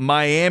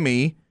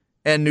Miami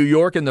and New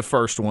York in the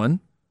first one.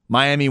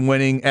 Miami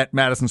winning at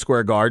Madison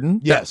Square Garden.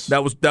 Yes.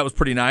 That was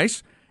pretty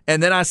nice.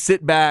 And then I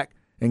sit back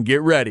and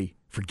get ready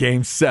for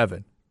Game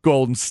 7,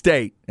 Golden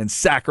State and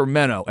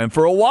Sacramento. And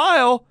for a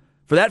while,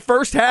 for that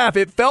first half,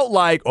 it felt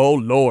like, oh,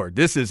 Lord,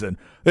 this is an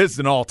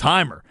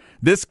all-timer.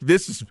 This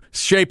is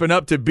shaping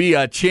up to be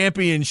a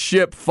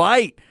championship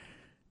fight.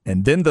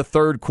 And then the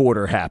third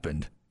quarter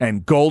happened,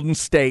 and Golden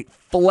State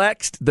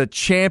flexed the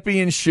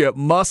championship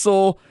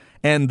muscle,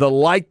 and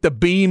the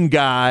beam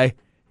guy,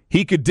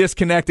 he could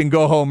disconnect and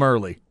go home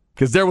early.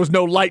 Because there was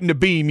no light in the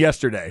beam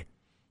yesterday.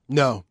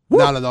 No,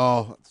 not at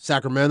all.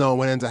 Sacramento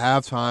went into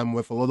halftime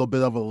with a little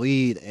bit of a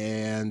lead,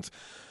 and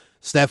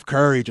Steph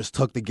Curry just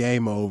took the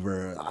game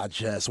over.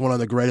 One of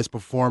the greatest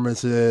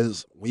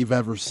performances we've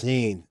ever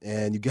seen.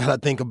 And you got to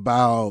think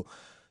about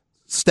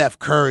Steph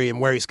Curry and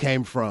where he's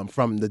came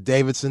from the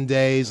Davidson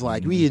days.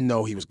 Like, we didn't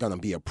know he was going to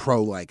be a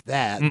pro like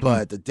that,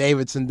 but the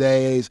Davidson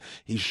days,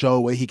 he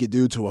showed what he could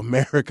do to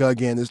America,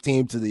 again, his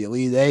team to the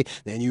Elite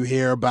Eight. Then you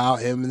hear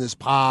about him and his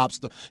pops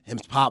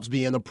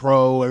being a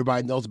pro.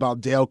 Everybody knows about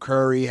Dale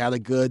Curry, had a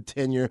good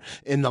tenure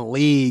in the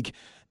league.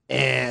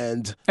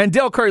 And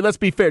Dale Curry, let's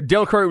be fair,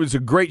 Dale Curry was a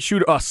great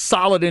shooter, a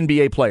solid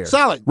NBA player.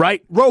 Solid.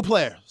 Right?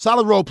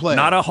 Solid role player.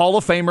 Not a Hall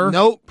of Famer.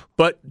 Nope.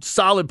 But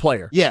solid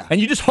player. Yeah.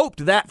 And you just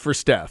hoped that for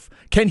Steph.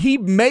 Can he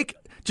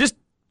just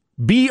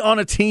be on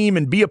a team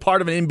and be a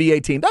part of an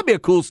NBA team? That'd be a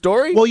cool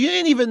story. Well, you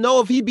didn't even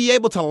know if he'd be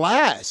able to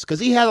last because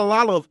he had a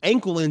lot of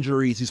ankle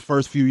injuries his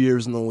first few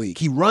years in the league.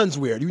 He runs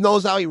weird. You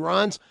knows how he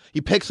runs?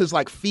 He picks his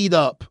feet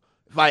up.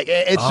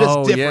 It's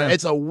just different. Yeah.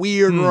 It's a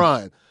weird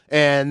run.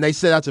 And they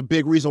said that's a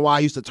big reason why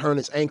he used to turn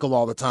his ankle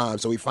all the time.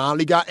 So he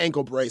finally got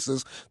ankle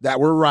braces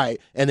that were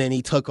right, and then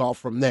he took off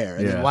from there.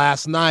 And then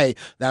last night,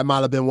 that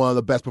might have been one of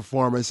the best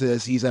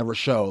performances he's ever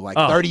showed.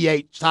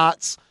 38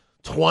 shots,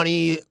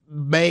 20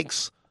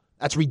 makes.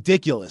 That's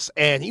ridiculous.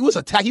 And he was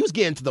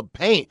getting to the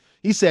paint.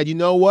 He said, you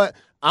know what?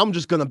 I'm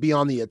just going to be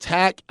on the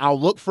attack. I'll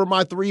look for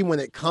my 3 when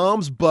it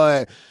comes,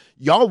 but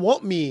y'all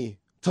want me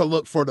to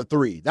look for the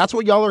 3. That's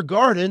what y'all are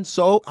guarding,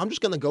 so I'm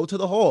just going to go to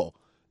the hole.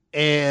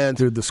 And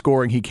dude, the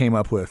scoring he came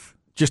up with,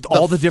 just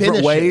all the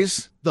different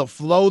ways, the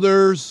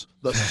floaters,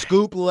 the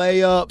scoop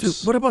layups. Dude,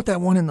 what about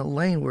that one in the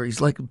lane where he's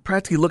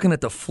practically looking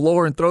at the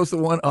floor and throws the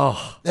one?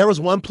 Oh, there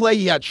was one play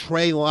he had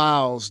Trey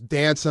Lyles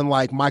dancing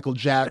like Michael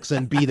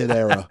Jackson Beat It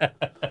era.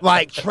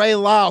 Trey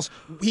Lyles,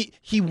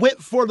 he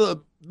went for to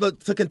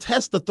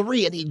contest the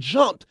 3 and he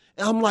jumped.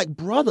 And I'm like,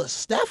 brother,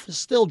 Steph is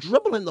still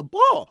dribbling the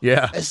ball.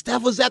 Yeah. And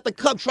Steph was at the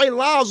cup. Trey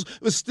Lyles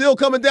was still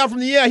coming down from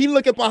the air. He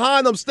looking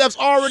behind him. Steph's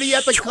already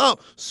at the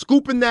cup,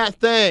 scooping that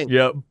thing.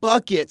 Yep.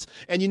 Buckets.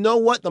 And you know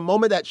what? The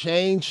moment that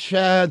changed,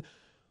 Chad,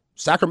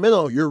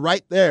 Sacramento, you're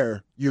right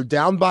there. You're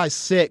down by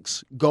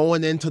 6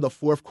 going into the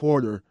fourth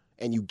quarter,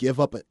 and you give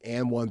up an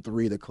and 1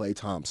 3 to Klay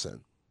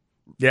Thompson.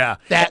 Yeah.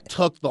 That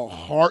took the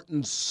heart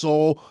and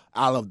soul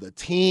out of the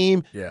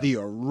team, the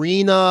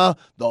arena,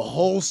 the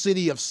whole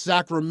city of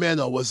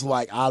Sacramento was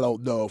like, I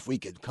don't know if we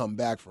could come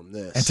back from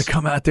this. And to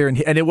come out there, and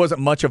it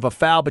wasn't much of a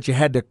foul, but you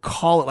had to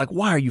call it like,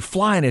 why are you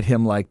flying at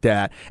him like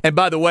that? And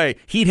by the way,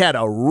 he'd had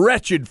a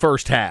wretched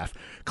first half.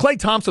 Klay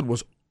Thompson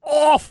was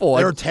awful.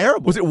 They were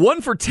terrible. Was it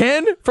 1 for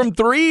 10 from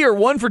 3 or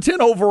 1 for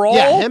 10 overall?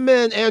 Yeah, him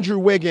and Andrew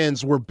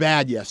Wiggins were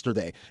bad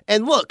yesterday.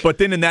 And look. But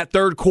then in that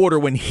third quarter,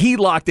 when he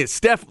locked it,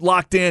 Steph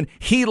locked in,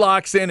 he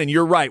locks in, and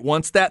you're right.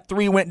 Once that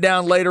 3 went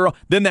down later on,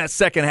 then that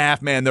second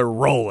half, man, they're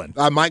rolling.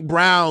 Mike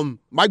Brown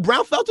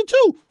felt it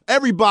too.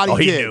 Everybody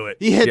did. He knew it.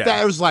 He hit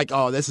that. It was like,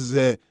 oh, this is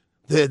it.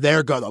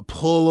 They're going to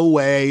pull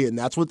away, and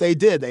that's what they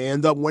did. They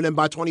end up winning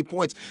by 20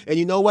 points. And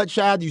you know what,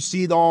 Chad? You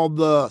see all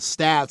the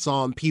stats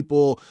on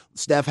people.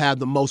 Steph had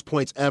the most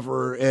points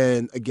ever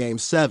in a Game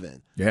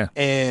 7. Yeah.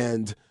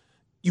 And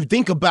you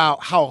think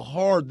about how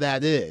hard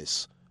that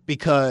is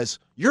because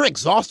you're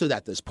exhausted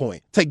at this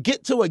point. To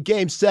get to a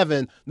Game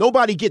 7,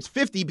 nobody gets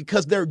 50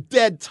 because they're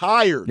dead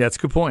tired. Yeah, that's a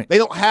good point. They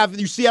don't have –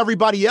 you see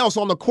everybody else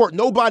on the court.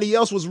 Nobody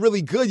else was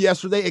really good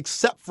yesterday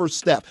except for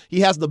Steph. He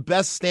has the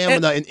best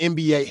stamina in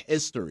NBA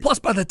history. Plus,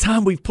 by the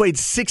time we've played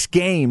 6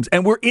 games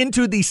and we're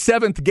into the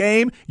 7th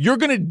game, you're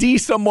going to D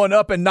someone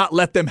up and not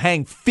let them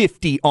hang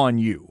 50 on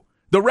you.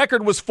 The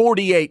record was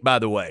 48, by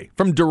the way,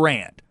 from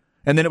Durant.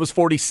 And then it was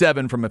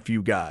 47 from a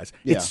few guys.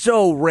 Yeah. It's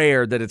so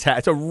rare that it's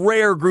a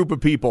rare group of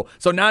people.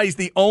 So now he's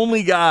the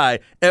only guy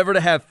ever to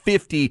have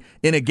 50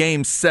 in a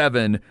Game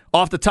 7.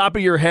 Off the top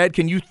of your head,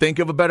 can you think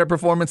of a better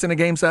performance in a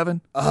Game 7?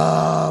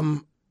 Bron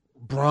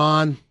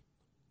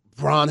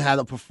had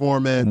a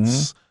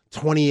performance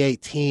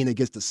 2018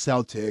 against the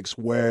Celtics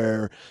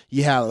where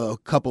he had a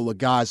couple of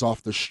guys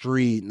off the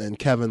street and then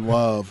Kevin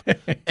Love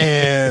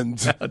and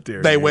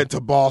they went to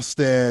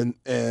Boston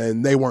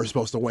and they weren't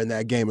supposed to win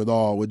that game at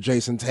all with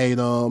Jason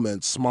Tatum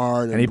and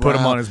Smart and he Brown, put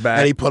him on his back.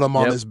 And he put him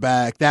on his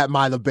back. That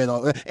might have been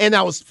and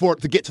that was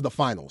to get to the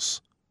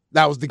finals.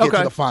 That was to get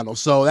to the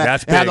finals. So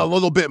that had a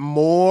little bit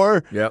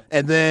more. Yep.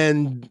 And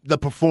then the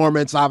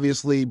performance,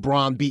 obviously,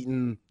 Bron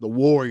beating the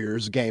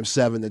Warriors Game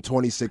 7 in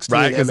 2016.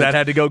 Right, because that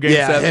had to go Game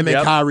 7. Yeah, him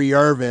and Kyrie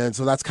Irving.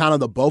 So that's kind of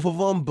the both of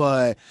them.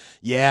 But,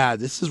 yeah,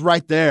 this is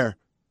right there.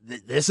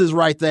 This is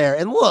right there.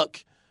 And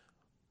look,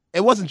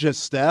 it wasn't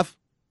just Steph.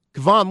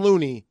 Kevon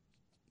Looney,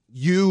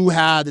 you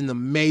had an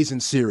amazing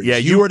series. Yeah,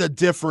 you were the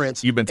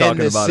difference you've been talking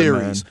in this about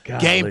series. It, man.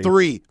 Game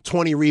 3,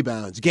 20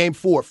 rebounds. Game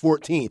 4,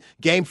 14.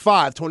 Game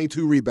 5,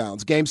 22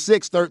 rebounds. Game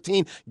 6,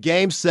 13.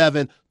 Game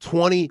 7,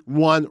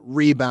 21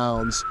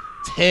 rebounds,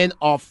 10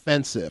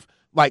 offensive.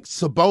 Like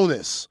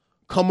Sabonis,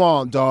 come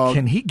on, dog.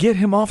 Can he get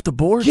him off the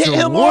boards? Get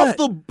him off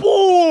the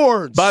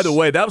boards. By the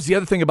way, that was the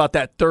other thing about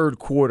that third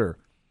quarter.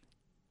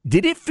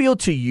 Did it feel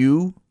to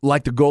you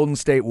like the Golden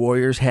State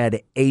Warriors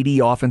had 80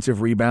 offensive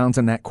rebounds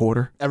in that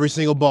quarter? Every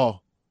single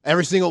ball.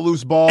 Every single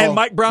loose ball. And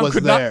Mike Brown was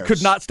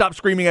could not stop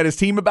screaming at his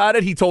team about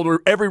it. He told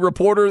every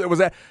reporter that was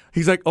at,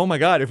 he's like, "Oh my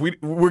God, if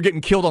we're getting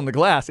killed on the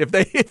glass. If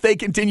they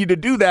continue to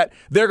do that,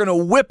 they're going to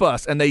whip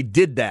us." And they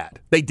did that.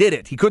 They did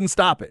it. He couldn't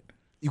stop it.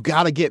 You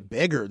got to get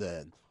bigger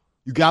then.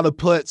 You got to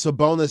put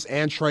Sabonis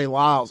and Trey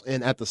Lyles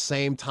in at the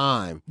same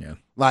time. Yeah.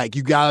 Like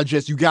you got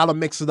to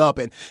mix it up.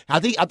 And I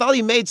thought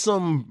he made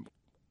some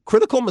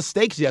critical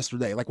mistakes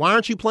yesterday. Like, why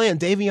aren't you playing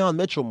Davion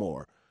Mitchell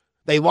more?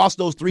 They lost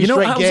those 3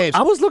 straight games.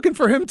 I was looking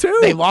for him too.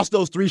 They lost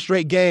those 3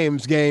 straight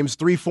games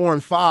 3, 4,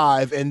 and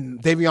 5,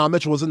 and Davion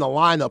Mitchell was in the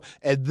lineup.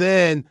 And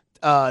then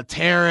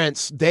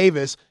Terrence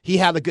Davis, he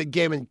had a good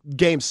game in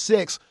Game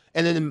 6,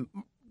 and then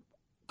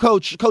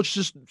Coach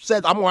just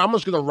said, I'm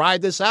just going to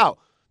ride this out.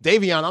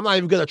 Davion, I'm not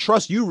even going to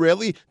trust you,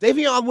 really.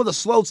 Davion would have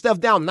slowed Steph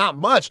down, not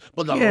much,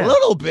 but a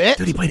little bit.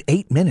 Dude, he played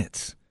 8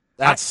 minutes.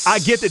 I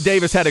get that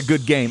Davis had a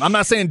good game. I'm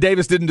not saying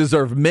Davis didn't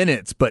deserve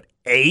minutes, but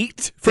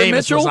 8 for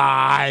Davis Mitchell? Was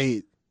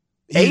high.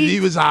 He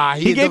was high.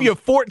 He gave you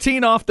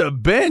 14 off the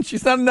bench.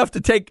 It's not enough to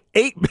take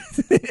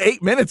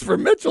 8 minutes for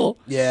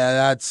Mitchell.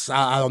 Yeah,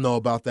 I don't know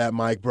about that,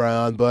 Mike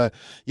Brown. But,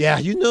 yeah,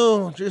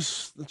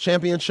 just the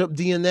championship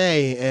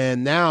DNA.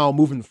 And now,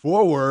 moving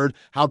forward,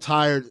 how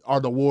tired are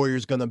the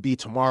Warriors going to be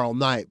tomorrow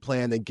night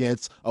playing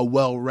against a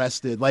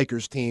well-rested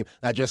Lakers team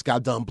that just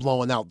got done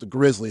blowing out the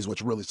Grizzlies,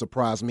 which really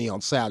surprised me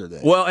on Saturday.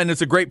 Well, and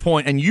it's a great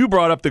point. And you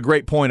brought up the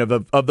great point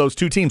of those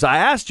two teams. I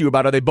asked you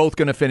about, are they both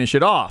going to finish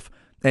it off?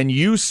 And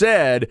you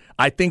said,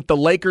 I think the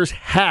Lakers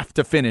have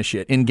to finish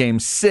it in Game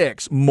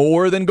 6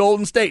 more than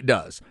Golden State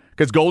does.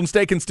 Because Golden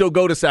State can still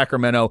go to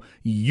Sacramento.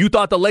 You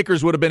thought the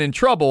Lakers would have been in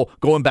trouble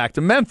going back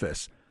to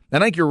Memphis.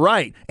 And I think you're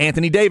right.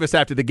 Anthony Davis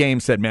after the game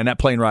said, man, that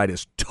plane ride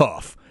is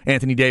tough.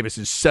 Anthony Davis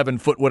is 7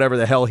 foot, whatever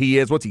the hell he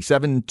is. What's he,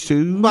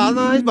 7'2"? Well,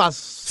 no, he's about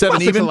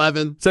 7 even?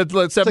 6'11".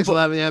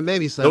 6'11", yeah,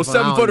 maybe 7. Those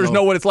 7-footers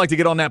know what it's like to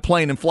get on that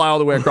plane and fly all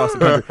the way across the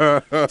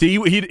country. See,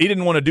 he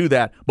didn't want to do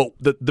that. But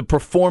the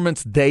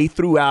performance they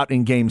threw out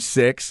in Game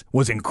 6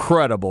 was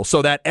incredible.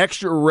 So that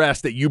extra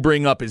rest that you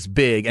bring up is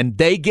big. And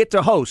they get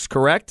to host,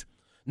 correct?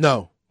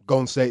 No.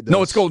 Golden State does.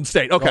 No, it's Golden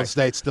State. Okay. Golden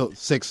State's still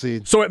 6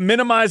 seed. So it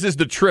minimizes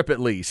the trip at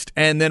least.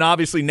 And then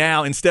obviously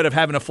now, instead of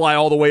having to fly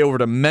all the way over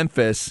to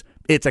Memphis,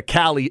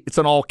 it's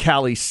an all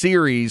Cali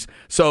series.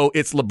 So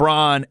it's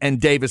LeBron and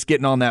Davis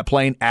getting on that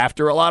plane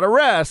after a lot of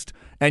rest,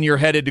 and you're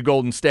headed to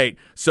Golden State.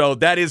 So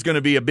that is going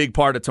to be a big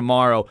part of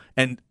tomorrow.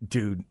 And,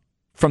 dude,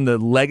 from the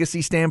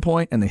legacy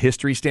standpoint and the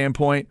history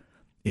standpoint,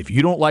 if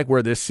you don't like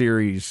where this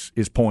series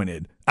is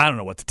pointed, I don't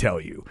know what to tell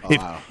you.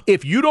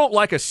 If you don't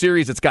like a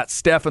series that's got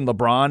Steph and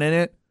LeBron in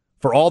it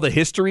for all the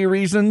history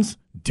reasons,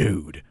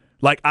 dude,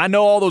 like I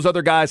know all those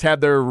other guys have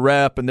their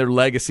rep and their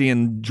legacy,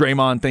 and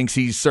Draymond thinks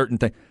he's certain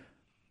thing,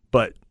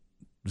 but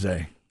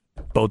Zay,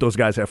 both those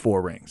guys have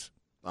 4 rings.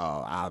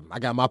 Oh, I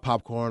got my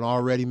popcorn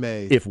already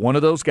made. If one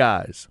of those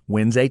guys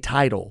wins a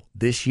title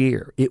this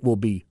year, it will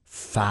be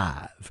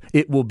 5.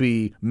 It will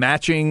be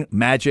matching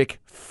Magic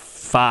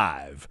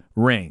 5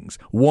 rings,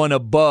 one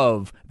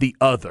above the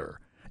other.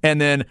 And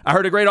then I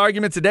heard a great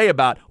argument today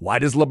about why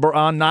does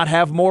LeBron not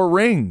have more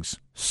rings?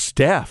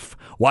 Steph.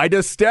 Why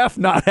does Steph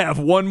not have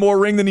one more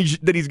ring than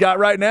he's got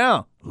right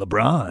now?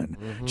 LeBron.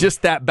 Mm-hmm.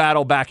 Just that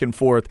battle back and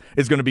forth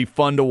is going to be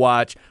fun to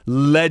watch.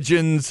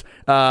 Legends,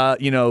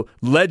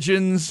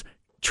 legends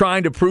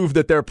trying to prove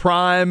that their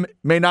prime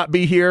may not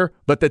be here,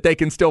 but that they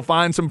can still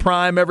find some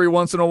prime every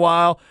once in a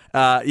while.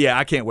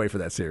 I can't wait for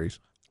that series.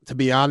 To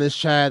be honest,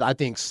 Chad, I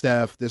think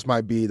Steph, this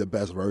might be the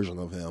best version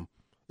of him.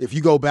 If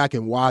you go back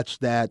and watch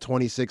that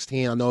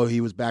 2016, I know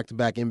he was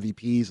back-to-back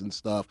MVPs and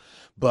stuff,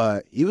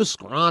 but he was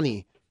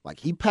scrawny.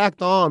 Like, he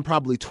packed on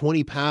probably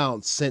 20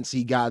 pounds since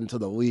he got into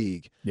the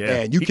league.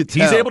 Yeah. And you could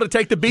tell. He's able to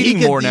take the beating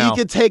more now. He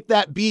can take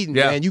that beating,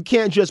 man. You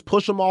can't just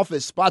push him off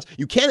his spots.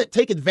 You can't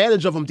take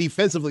advantage of him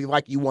defensively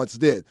like you once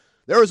did.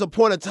 There was a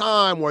point of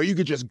time where you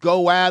could just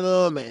go at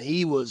him, and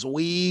he was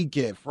weak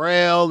and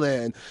frail,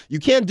 and you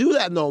can't do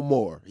that no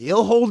more.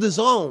 He'll hold his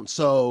own.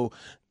 So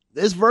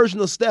this version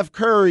of Steph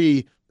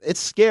Curry, it's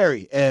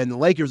scary. And the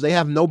Lakers, they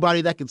have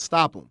nobody that can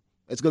stop him.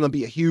 It's going to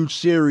be a huge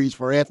series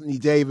for Anthony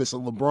Davis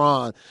and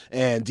LeBron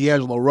and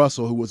D'Angelo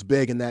Russell, who was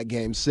big in that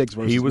Game 6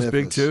 versus He was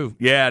Memphis. big, too.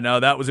 Yeah, no,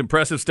 that was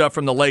impressive stuff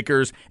from the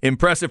Lakers.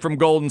 Impressive from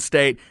Golden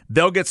State.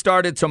 They'll get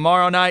started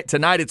tomorrow night.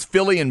 Tonight it's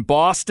Philly and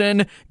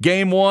Boston,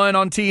 Game 1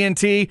 on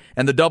TNT,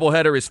 and the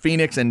doubleheader is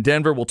Phoenix and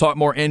Denver. We'll talk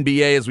more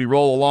NBA as we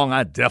roll along.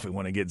 I definitely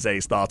want to get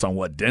Zay's thoughts on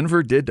what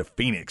Denver did to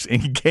Phoenix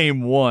in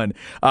Game 1.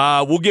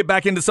 We'll get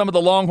back into some of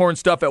the Longhorn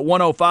stuff at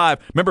 105.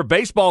 Remember,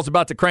 baseball's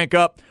about to crank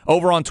up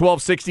over on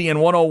 1260 and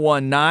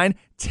 101.9.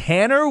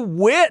 Tanner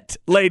Witt,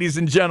 ladies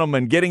and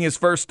gentlemen, getting his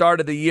first start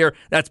of the year.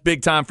 That's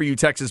big time for you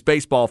Texas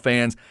baseball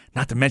fans.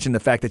 Not to mention the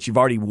fact that you've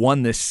already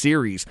won this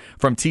series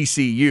from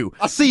TCU.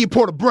 I see you,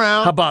 Porter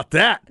Brown. How about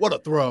that? What a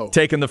throw.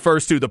 Taking the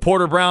first 2. The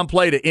Porter Brown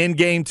play to end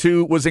Game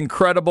 2 was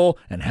incredible.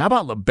 And how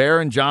about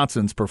LeBaron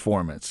Johnson's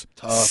performance?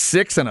 Tough.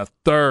 6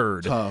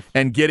 1/3. Tough.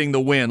 And getting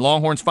the win.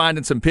 Longhorns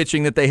finding some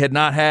pitching that they had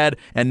not had,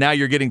 and now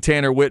you're getting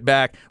Tanner Witt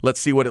back. Let's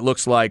see what it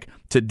looks like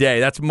today.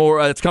 That's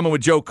more. That's coming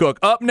with Joe Cook.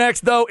 Up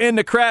next, though, in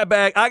the crab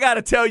bag, I got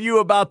to tell you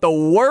about the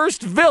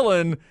worst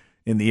villain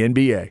in the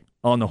NBA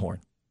on the Horn.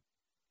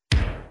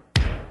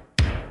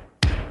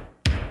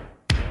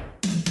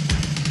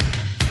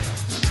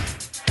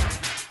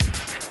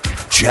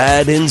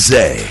 Chad and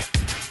Zay.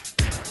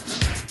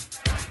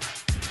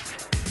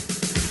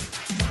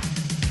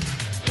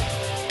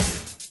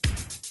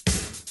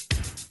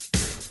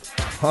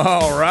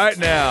 All right,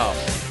 now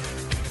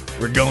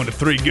we're going to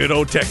 3 good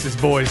old Texas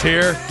boys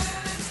here.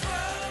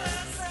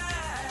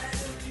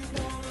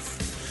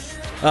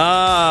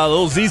 A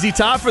little ZZ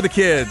Top for the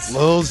kids.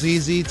 Little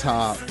ZZ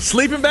Top.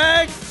 Sleeping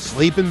bag?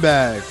 Sleeping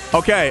bag.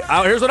 Okay,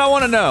 here's what I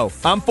want to know.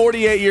 I'm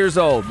 48 years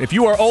old. If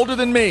you are older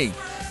than me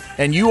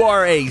and you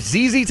are a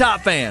ZZ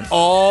Top fan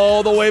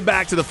all the way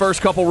back to the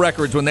first couple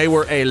records when they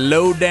were a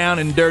low down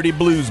and dirty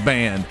blues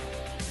band,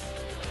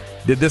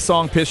 did this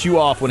song piss you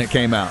off when it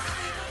came out?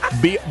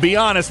 Be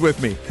honest with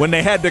me. When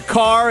they had the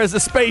car as a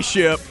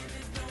spaceship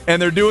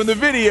and they're doing the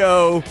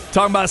video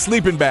talking about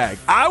sleeping bag.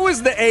 I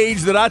was the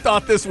age that I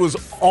thought this was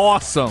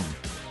awesome.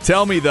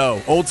 Tell me,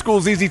 though, old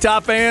school ZZ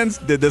Top fans,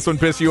 did this one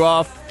piss you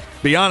off?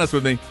 Be honest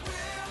with me.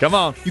 Come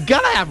on. You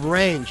got to have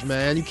range,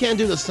 man. You can't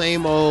do the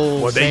same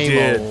old, well, they same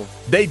did. old.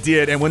 They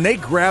did. And when they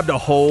grabbed a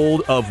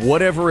hold of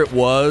whatever it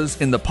was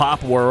in the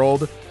pop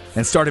world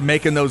and started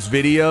making those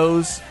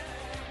videos,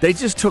 they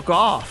just took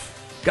off.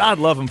 God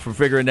love them for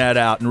figuring that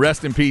out. And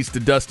rest in peace to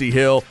Dusty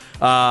Hill.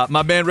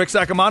 My man Rick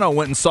Sacamano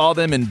went and saw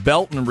them in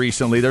Belton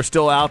recently. They're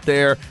still out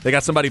there. They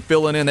got somebody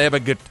filling in. They have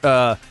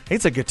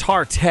it's a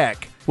guitar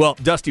tech. Well,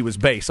 Dusty was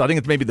bass, so I think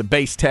it's maybe the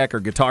bass tech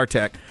or guitar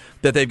tech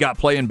that they've got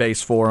playing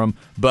bass for him.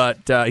 But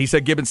he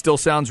said Gibbons still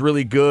sounds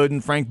really good,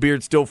 and Frank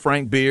Beard's still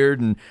Frank Beard.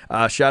 And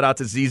shout out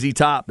to ZZ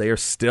Top. They are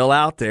still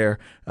out there,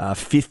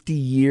 50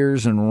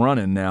 years and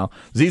running now.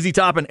 ZZ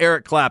Top and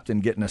Eric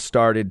Clapton getting us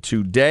started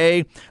today.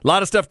 A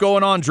lot of stuff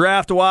going on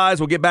draft-wise.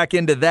 We'll get back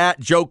into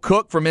that. Joe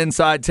Cook from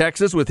Inside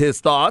Texas with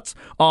his thoughts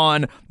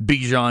on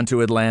Bijan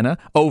to Atlanta,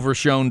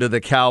 Overshown to the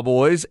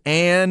Cowboys,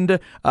 and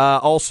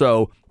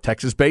also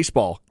Texas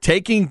baseball,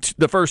 taking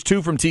the first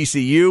 2 from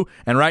TCU,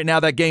 and right now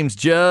that game's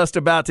just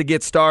about to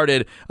get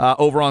started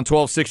over on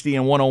 1260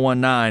 and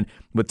 101.9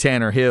 with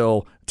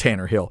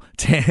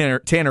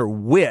Tanner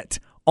Witt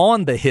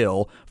on the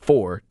Hill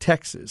for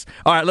Texas.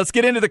 All right, let's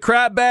get into the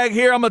crap bag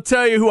here. I'm going to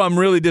tell you who I'm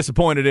really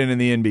disappointed in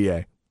the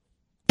NBA.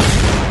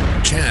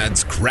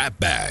 Chad's crap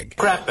bag.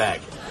 Crap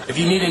bag. If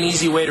you need an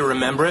easy way to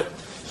remember it,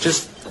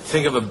 just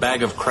think of a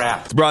bag of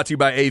crap. It's brought to you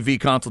by AV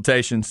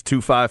Consultations,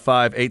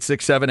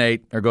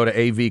 255-8678, or go to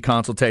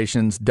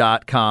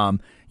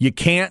avconsultations.com. You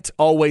can't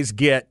always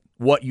get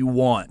what you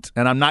want.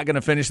 And I'm not going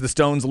to finish the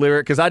Stones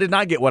lyric because I did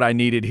not get what I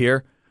needed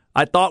here.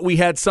 I thought we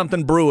had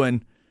something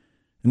brewing,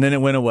 and then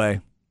it went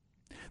away.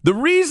 The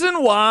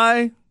reason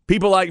why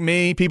people like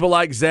me, people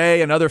like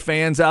Zay, and other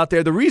fans out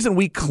there, the reason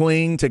we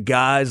cling to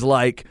guys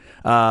like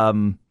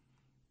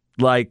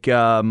why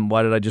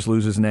did I just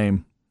lose his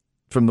name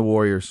from the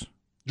Warriors?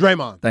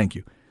 Draymond. Thank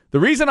you. The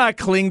reason I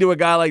cling to a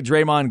guy like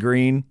Draymond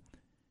Green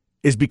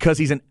is because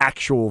he's an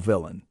actual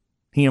villain.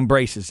 He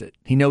embraces it.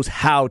 He knows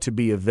how to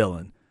be a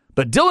villain.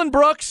 But Dylan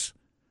Brooks,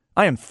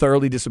 I am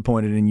thoroughly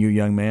disappointed in you,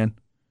 young man.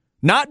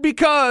 Not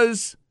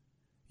because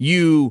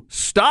you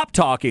stopped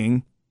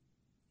talking,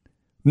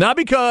 not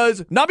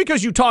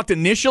because you talked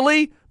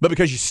initially, but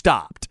because you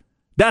stopped.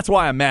 That's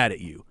why I'm mad at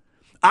you.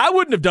 I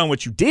wouldn't have done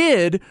what you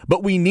did,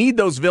 but we need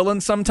those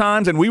villains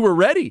sometimes, and we were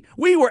ready.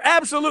 We were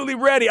absolutely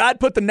ready. I'd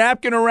put the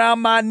napkin around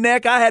my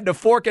neck. I had the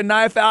fork and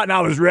knife out, and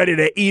I was ready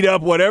to eat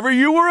up whatever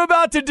you were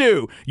about to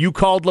do. You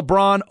called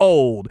LeBron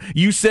old.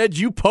 You said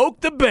you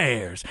poked the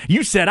Bears.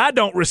 You said I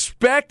don't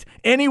respect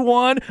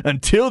anyone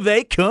until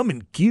they come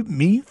and give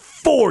me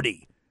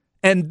 40.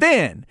 And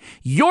then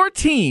your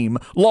team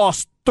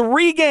lost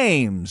 3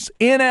 games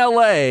in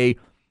L.A.,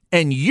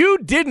 and you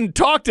didn't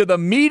talk to the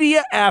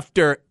media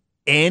after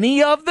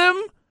any of them?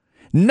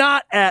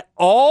 Not at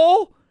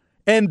all?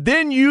 And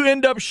then you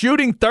end up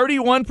shooting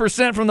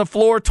 31% from the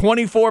floor,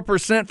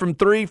 24% from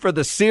 3 for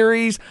the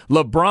series.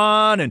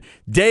 LeBron and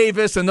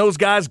Davis and those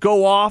guys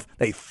go off.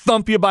 They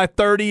thump you by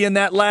 30 in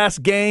that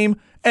last game.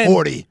 And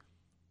 40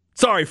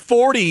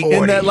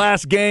 in that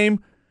last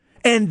game.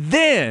 And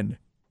then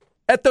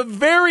at the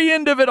very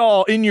end of it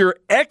all, in your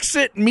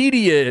exit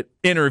media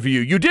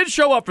interview, you did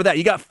show up for that.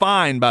 You got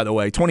fined, by the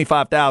way,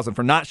 $25,000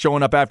 for not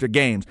showing up after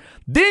games.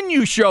 Then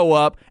you show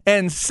up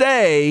and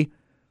say,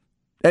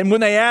 and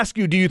when they ask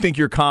you, do you think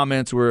your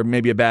comments were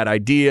maybe a bad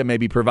idea,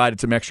 maybe provided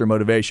some extra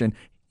motivation,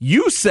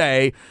 you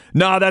say,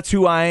 no, that's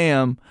who I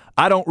am.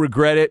 I don't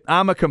regret it.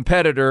 I'm a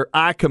competitor.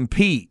 I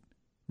compete.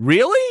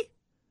 Really?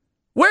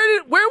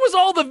 Where was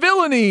all the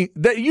villainy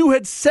that you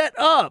had set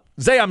up?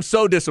 Zay, I'm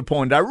so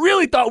disappointed. I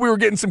really thought we were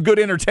getting some good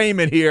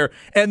entertainment here.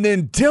 And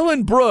then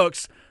Dylan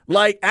Brooks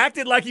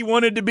acted like he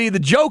wanted to be the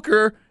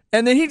Joker,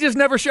 and then he just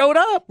never showed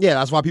up. Yeah,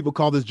 that's why people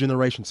call this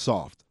generation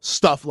soft.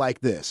 Stuff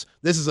like this.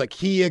 This is a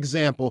key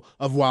example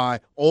of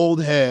why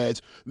old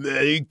heads,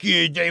 man,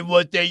 kids ain't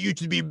what they used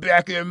to be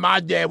back in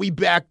my day. We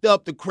backed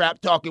up the crap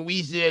talking.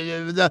 We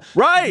said,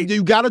 right.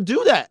 You got to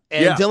do that.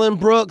 And yeah. Dylan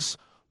Brooks,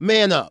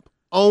 man up,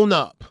 own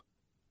up.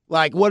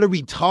 Like, what are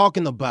we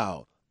talking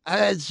about?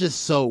 It's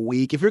just so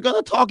weak. If you're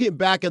going to talk it,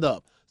 back it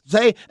up.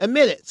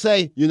 Admit it.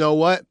 Say, you know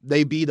what?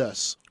 They beat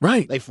us.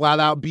 Right. They flat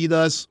out beat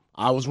us.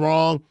 I was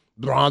wrong.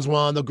 LeBron's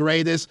one of the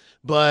greatest.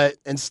 But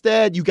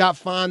instead, you got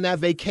fined that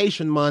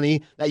vacation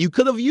money that you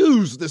could have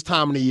used this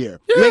time of the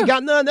year. Yeah. You ain't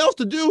got nothing else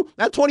to do.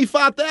 That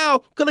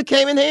 $25,000 could have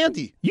came in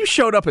handy. You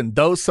showed up in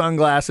those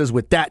sunglasses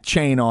with that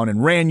chain on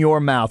and ran your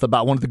mouth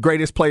about one of the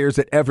greatest players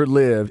that ever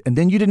lived, and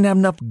then you didn't have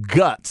enough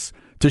guts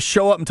to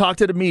show up and talk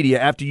to the media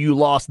after you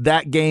lost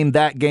that game,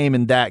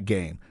 and that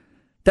game.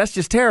 That's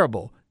just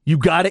terrible. You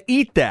got to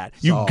eat that.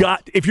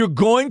 If you're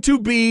going to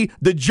be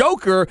the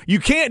Joker, you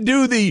can't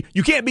be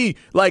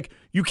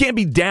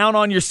down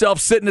on yourself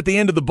sitting at the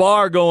end of the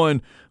bar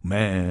going,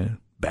 man,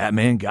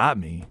 Batman got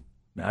me.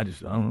 I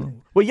don't know.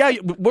 Well, yeah,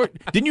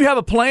 didn't you have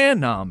a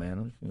plan? No, man.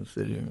 I'm just going to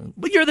sit here.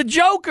 But you're the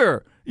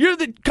Joker.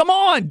 Come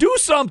on, do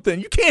something.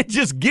 You can't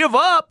just give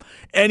up.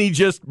 And he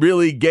just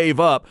really gave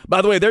up.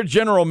 By the way, their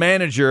general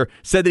manager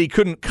said that he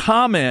couldn't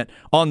comment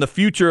on the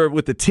future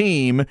with the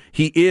team.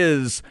 He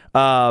is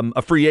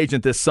a free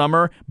agent this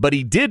summer, but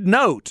he did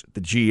note,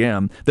 the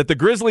GM, that the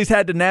Grizzlies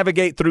had to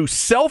navigate through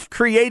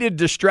self-created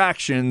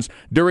distractions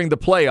during the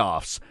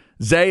playoffs.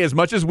 Zay, as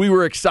much as we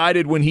were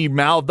excited when he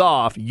mouthed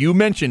off, you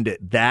mentioned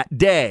it that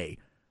day,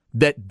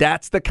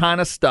 that's the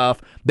kind of stuff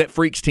that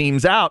freaks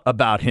teams out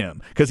about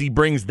him, because he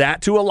brings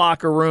that to a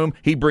locker room,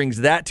 he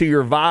brings that to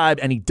your vibe,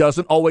 and he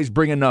doesn't always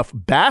bring enough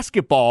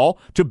basketball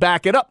to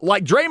back it up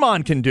like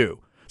Draymond can do.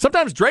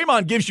 Sometimes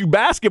Draymond gives you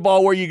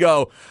basketball where you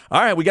go,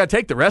 all right, we got to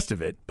take the rest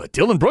of it, but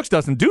Dylan Brooks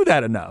doesn't do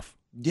that enough.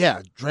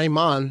 Yeah,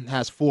 Draymond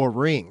has 4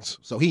 rings,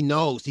 so he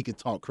knows he can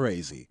talk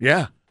crazy.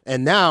 Yeah.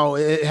 And now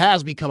it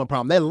has become a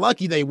problem. They're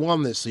lucky they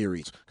won this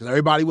series, because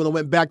everybody would have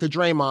went back to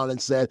Draymond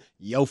and said,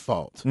 your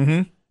fault.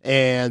 Mm-hmm.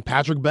 And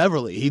Patrick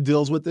Beverley, he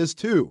deals with this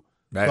too.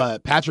 Right.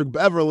 But Patrick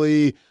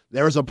Beverley,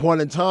 there was a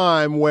point in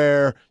time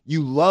where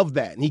you loved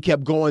that, and he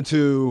kept going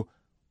to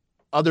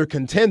other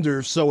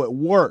contenders, so it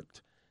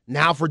worked.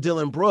 Now for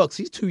Dylan Brooks,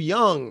 he's too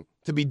young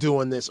to be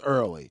doing this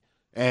early.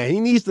 And he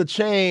needs to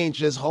change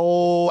his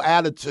whole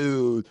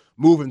attitude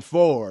moving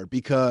forward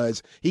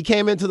because he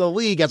came into the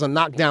league as a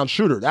knockdown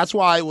shooter. That's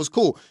why it was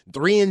cool.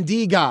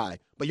 3-and-D guy,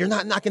 but you're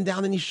not knocking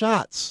down any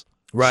shots.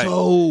 Right.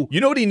 So, you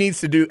know what he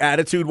needs to do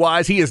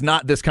attitude-wise? He is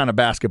not this kind of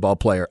basketball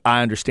player.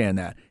 I understand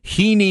that.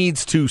 He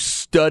needs to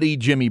study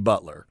Jimmy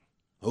Butler.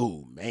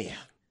 Oh, man.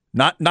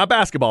 Not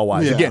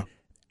basketball-wise. Yeah. Again,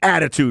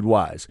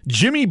 attitude-wise.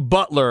 Jimmy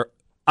Butler,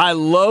 I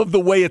love the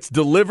way it's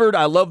delivered.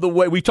 I love the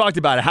way we talked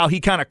about it, how he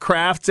kind of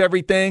crafts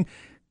everything.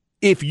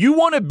 If you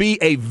want to be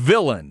a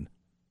villain,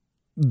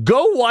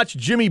 go watch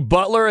Jimmy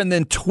Butler and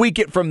then tweak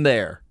it from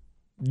there.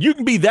 You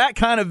can be that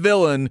kind of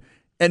villain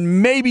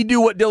and maybe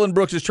do what Dillon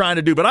Brooks is trying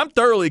to do. But I'm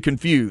thoroughly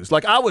confused.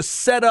 Like, I was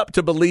set up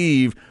to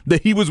believe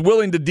that he was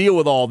willing to deal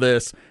with all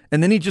this,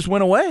 and then he just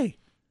went away.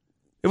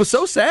 It was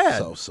so sad.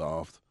 So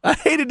soft. I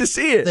hated to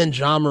see it. Then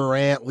John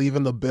Morant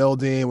leaving the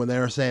building when they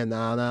were saying,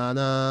 nah, nah,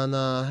 nah,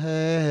 nah,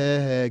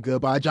 hey,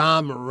 goodbye.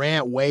 John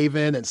Morant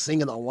waving and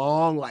singing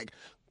along like,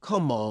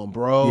 come on,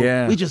 bro.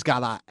 Yeah. We just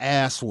got our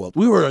ass whooped.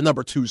 We were a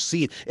number 2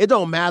 seed. It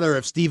don't matter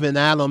if Steven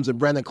Adams and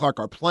Brandon Clark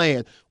are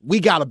playing.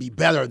 We got to be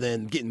better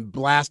than getting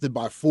blasted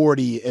by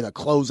 40 in a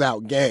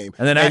closeout game.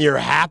 And you're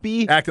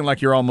happy? Acting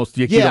like you're almost,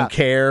 you don't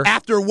care.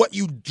 After what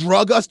you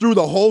drug us through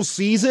the whole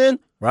season,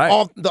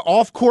 right? The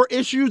off-court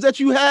issues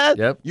that you had,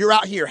 yep. You're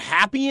out here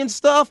happy and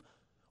stuff.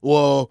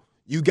 Well,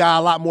 you got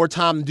a lot more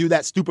time to do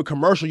that stupid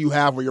commercial you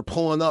have where you're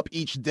pulling up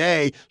each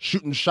day,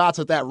 shooting shots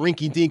at that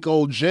rinky-dink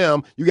old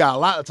gym. You got a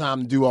lot of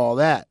time to do all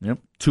that. Yep.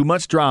 Too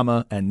much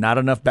drama and not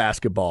enough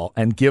basketball.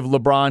 And give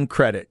LeBron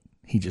credit.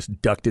 He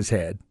just ducked his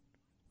head.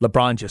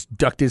 LeBron just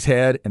ducked his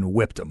head and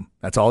whipped him.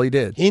 That's all he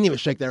did. He didn't even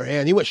shake their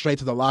hand. He went straight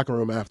to the locker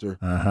room after.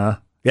 Uh-huh.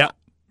 Yeah.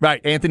 Right,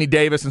 Anthony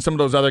Davis and some of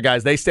those other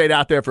guys, they stayed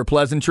out there for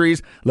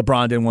pleasantries.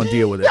 LeBron didn't want to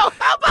deal with it. Yo,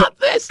 how about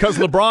this? Because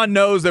LeBron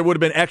knows there would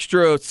have been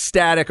extra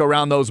static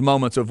around those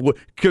moments of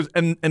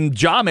and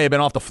Ja may have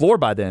been off the floor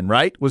by then,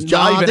 right? Was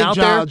Ja even out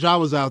there? Ja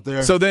was out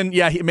there. So then,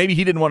 yeah, maybe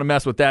he didn't want to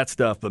mess with that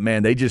stuff, but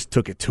man, they just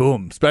took it to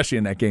him, especially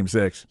in that Game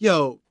 6.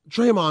 Yo,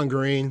 Draymond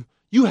Green,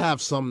 you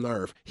have some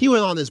nerve. He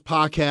went on his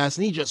podcast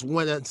and he just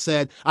went and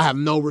said, I have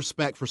no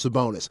respect for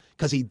Sabonis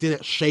because he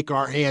didn't shake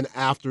our hand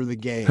after the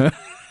game.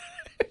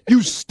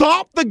 You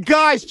stomped the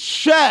guy's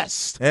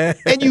chest,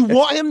 and you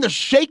want him to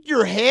shake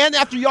your hand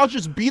after y'all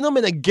just beat him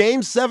in a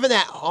Game 7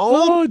 at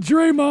home? Oh,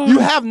 Draymond. You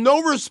have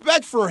no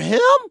respect for him?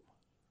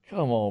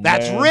 Come on,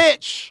 That's man.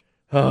 rich.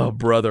 Oh,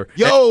 brother.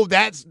 Yo,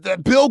 that's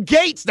Bill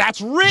Gates. That's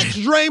rich,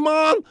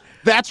 Draymond.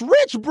 That's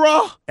rich,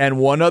 bro. And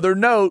one other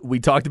note, we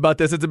talked about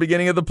this at the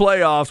beginning of the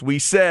playoffs. We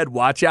said,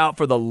 watch out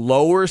for the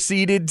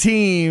lower-seeded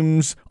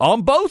teams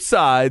on both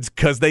sides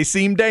because they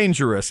seem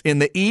dangerous. In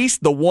the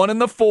East, the 1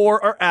 and the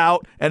 4 are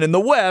out, and in the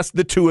West,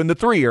 the 2 and the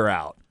 3 are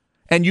out.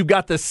 And you've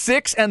got the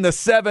 6 and the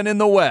 7 in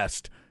the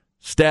West.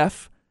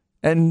 Steph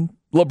and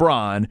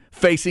LeBron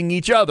facing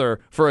each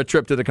other for a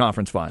trip to the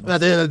conference finals.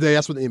 At the end of the day,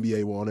 that's what the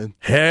NBA wanted.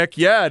 Heck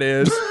yeah, it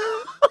is.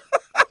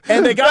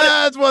 And they got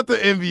That's what the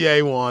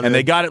NBA wanted. And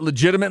they got it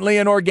legitimately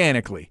and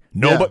organically.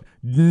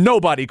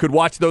 Nobody could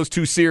watch those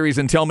two series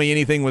and tell me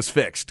anything was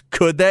fixed.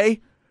 Could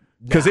they?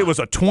 Because it was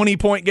a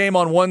 20-point game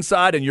on one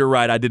side, and you're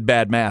right, I did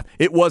bad math.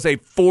 It was a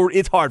 4.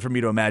 It's hard for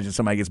me to imagine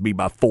somebody gets beat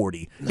by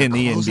 40 in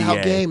the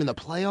NBA. Game in the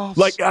playoffs.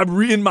 Like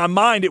in my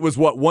mind, it was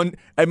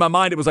In my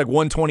mind, it was like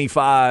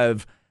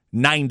 125.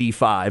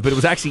 95, but it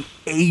was actually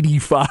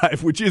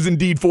 85, which is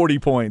indeed 40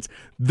 points.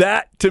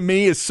 That, to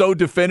me, is so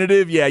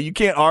definitive. Yeah, you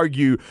can't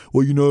argue,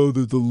 well, you know,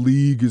 that the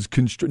league is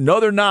constrained. No,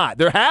 they're not.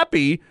 They're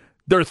happy.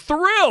 They're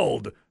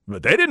thrilled.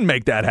 But they didn't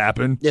make that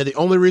happen. Yeah, the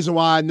only reason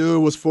why I knew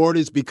it was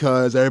 40 is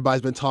because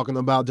everybody's been talking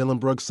about Dillon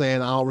Brooks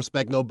saying, I don't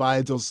respect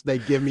nobody until they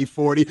give me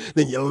 40.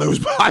 Then you lose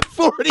by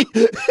 40 in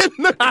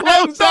the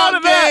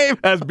closeout game.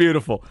 That's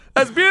beautiful.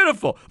 That's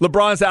beautiful.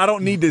 LeBron said, I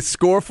don't need to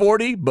score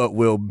 40, but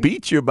we'll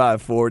beat you by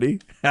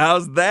 40.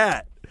 How's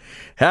that?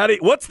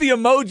 What's the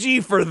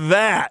emoji for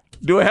that?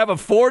 Do I have a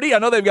 40? I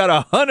know they've got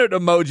a 100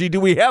 emoji. Do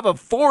we have a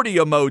 40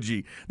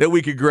 emoji that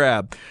we could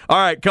grab? All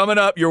right, coming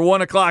up, your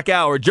 1 o'clock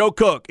hour. Joe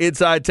Cook,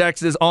 Inside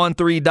Texas,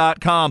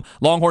 on3.com.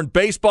 Longhorn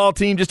baseball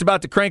team just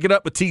about to crank it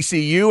up with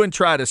TCU and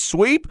try to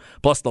sweep,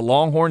 plus the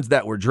Longhorns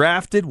that were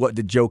drafted. What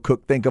did Joe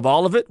Cook think of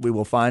all of it? We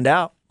will find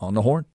out on the Horn.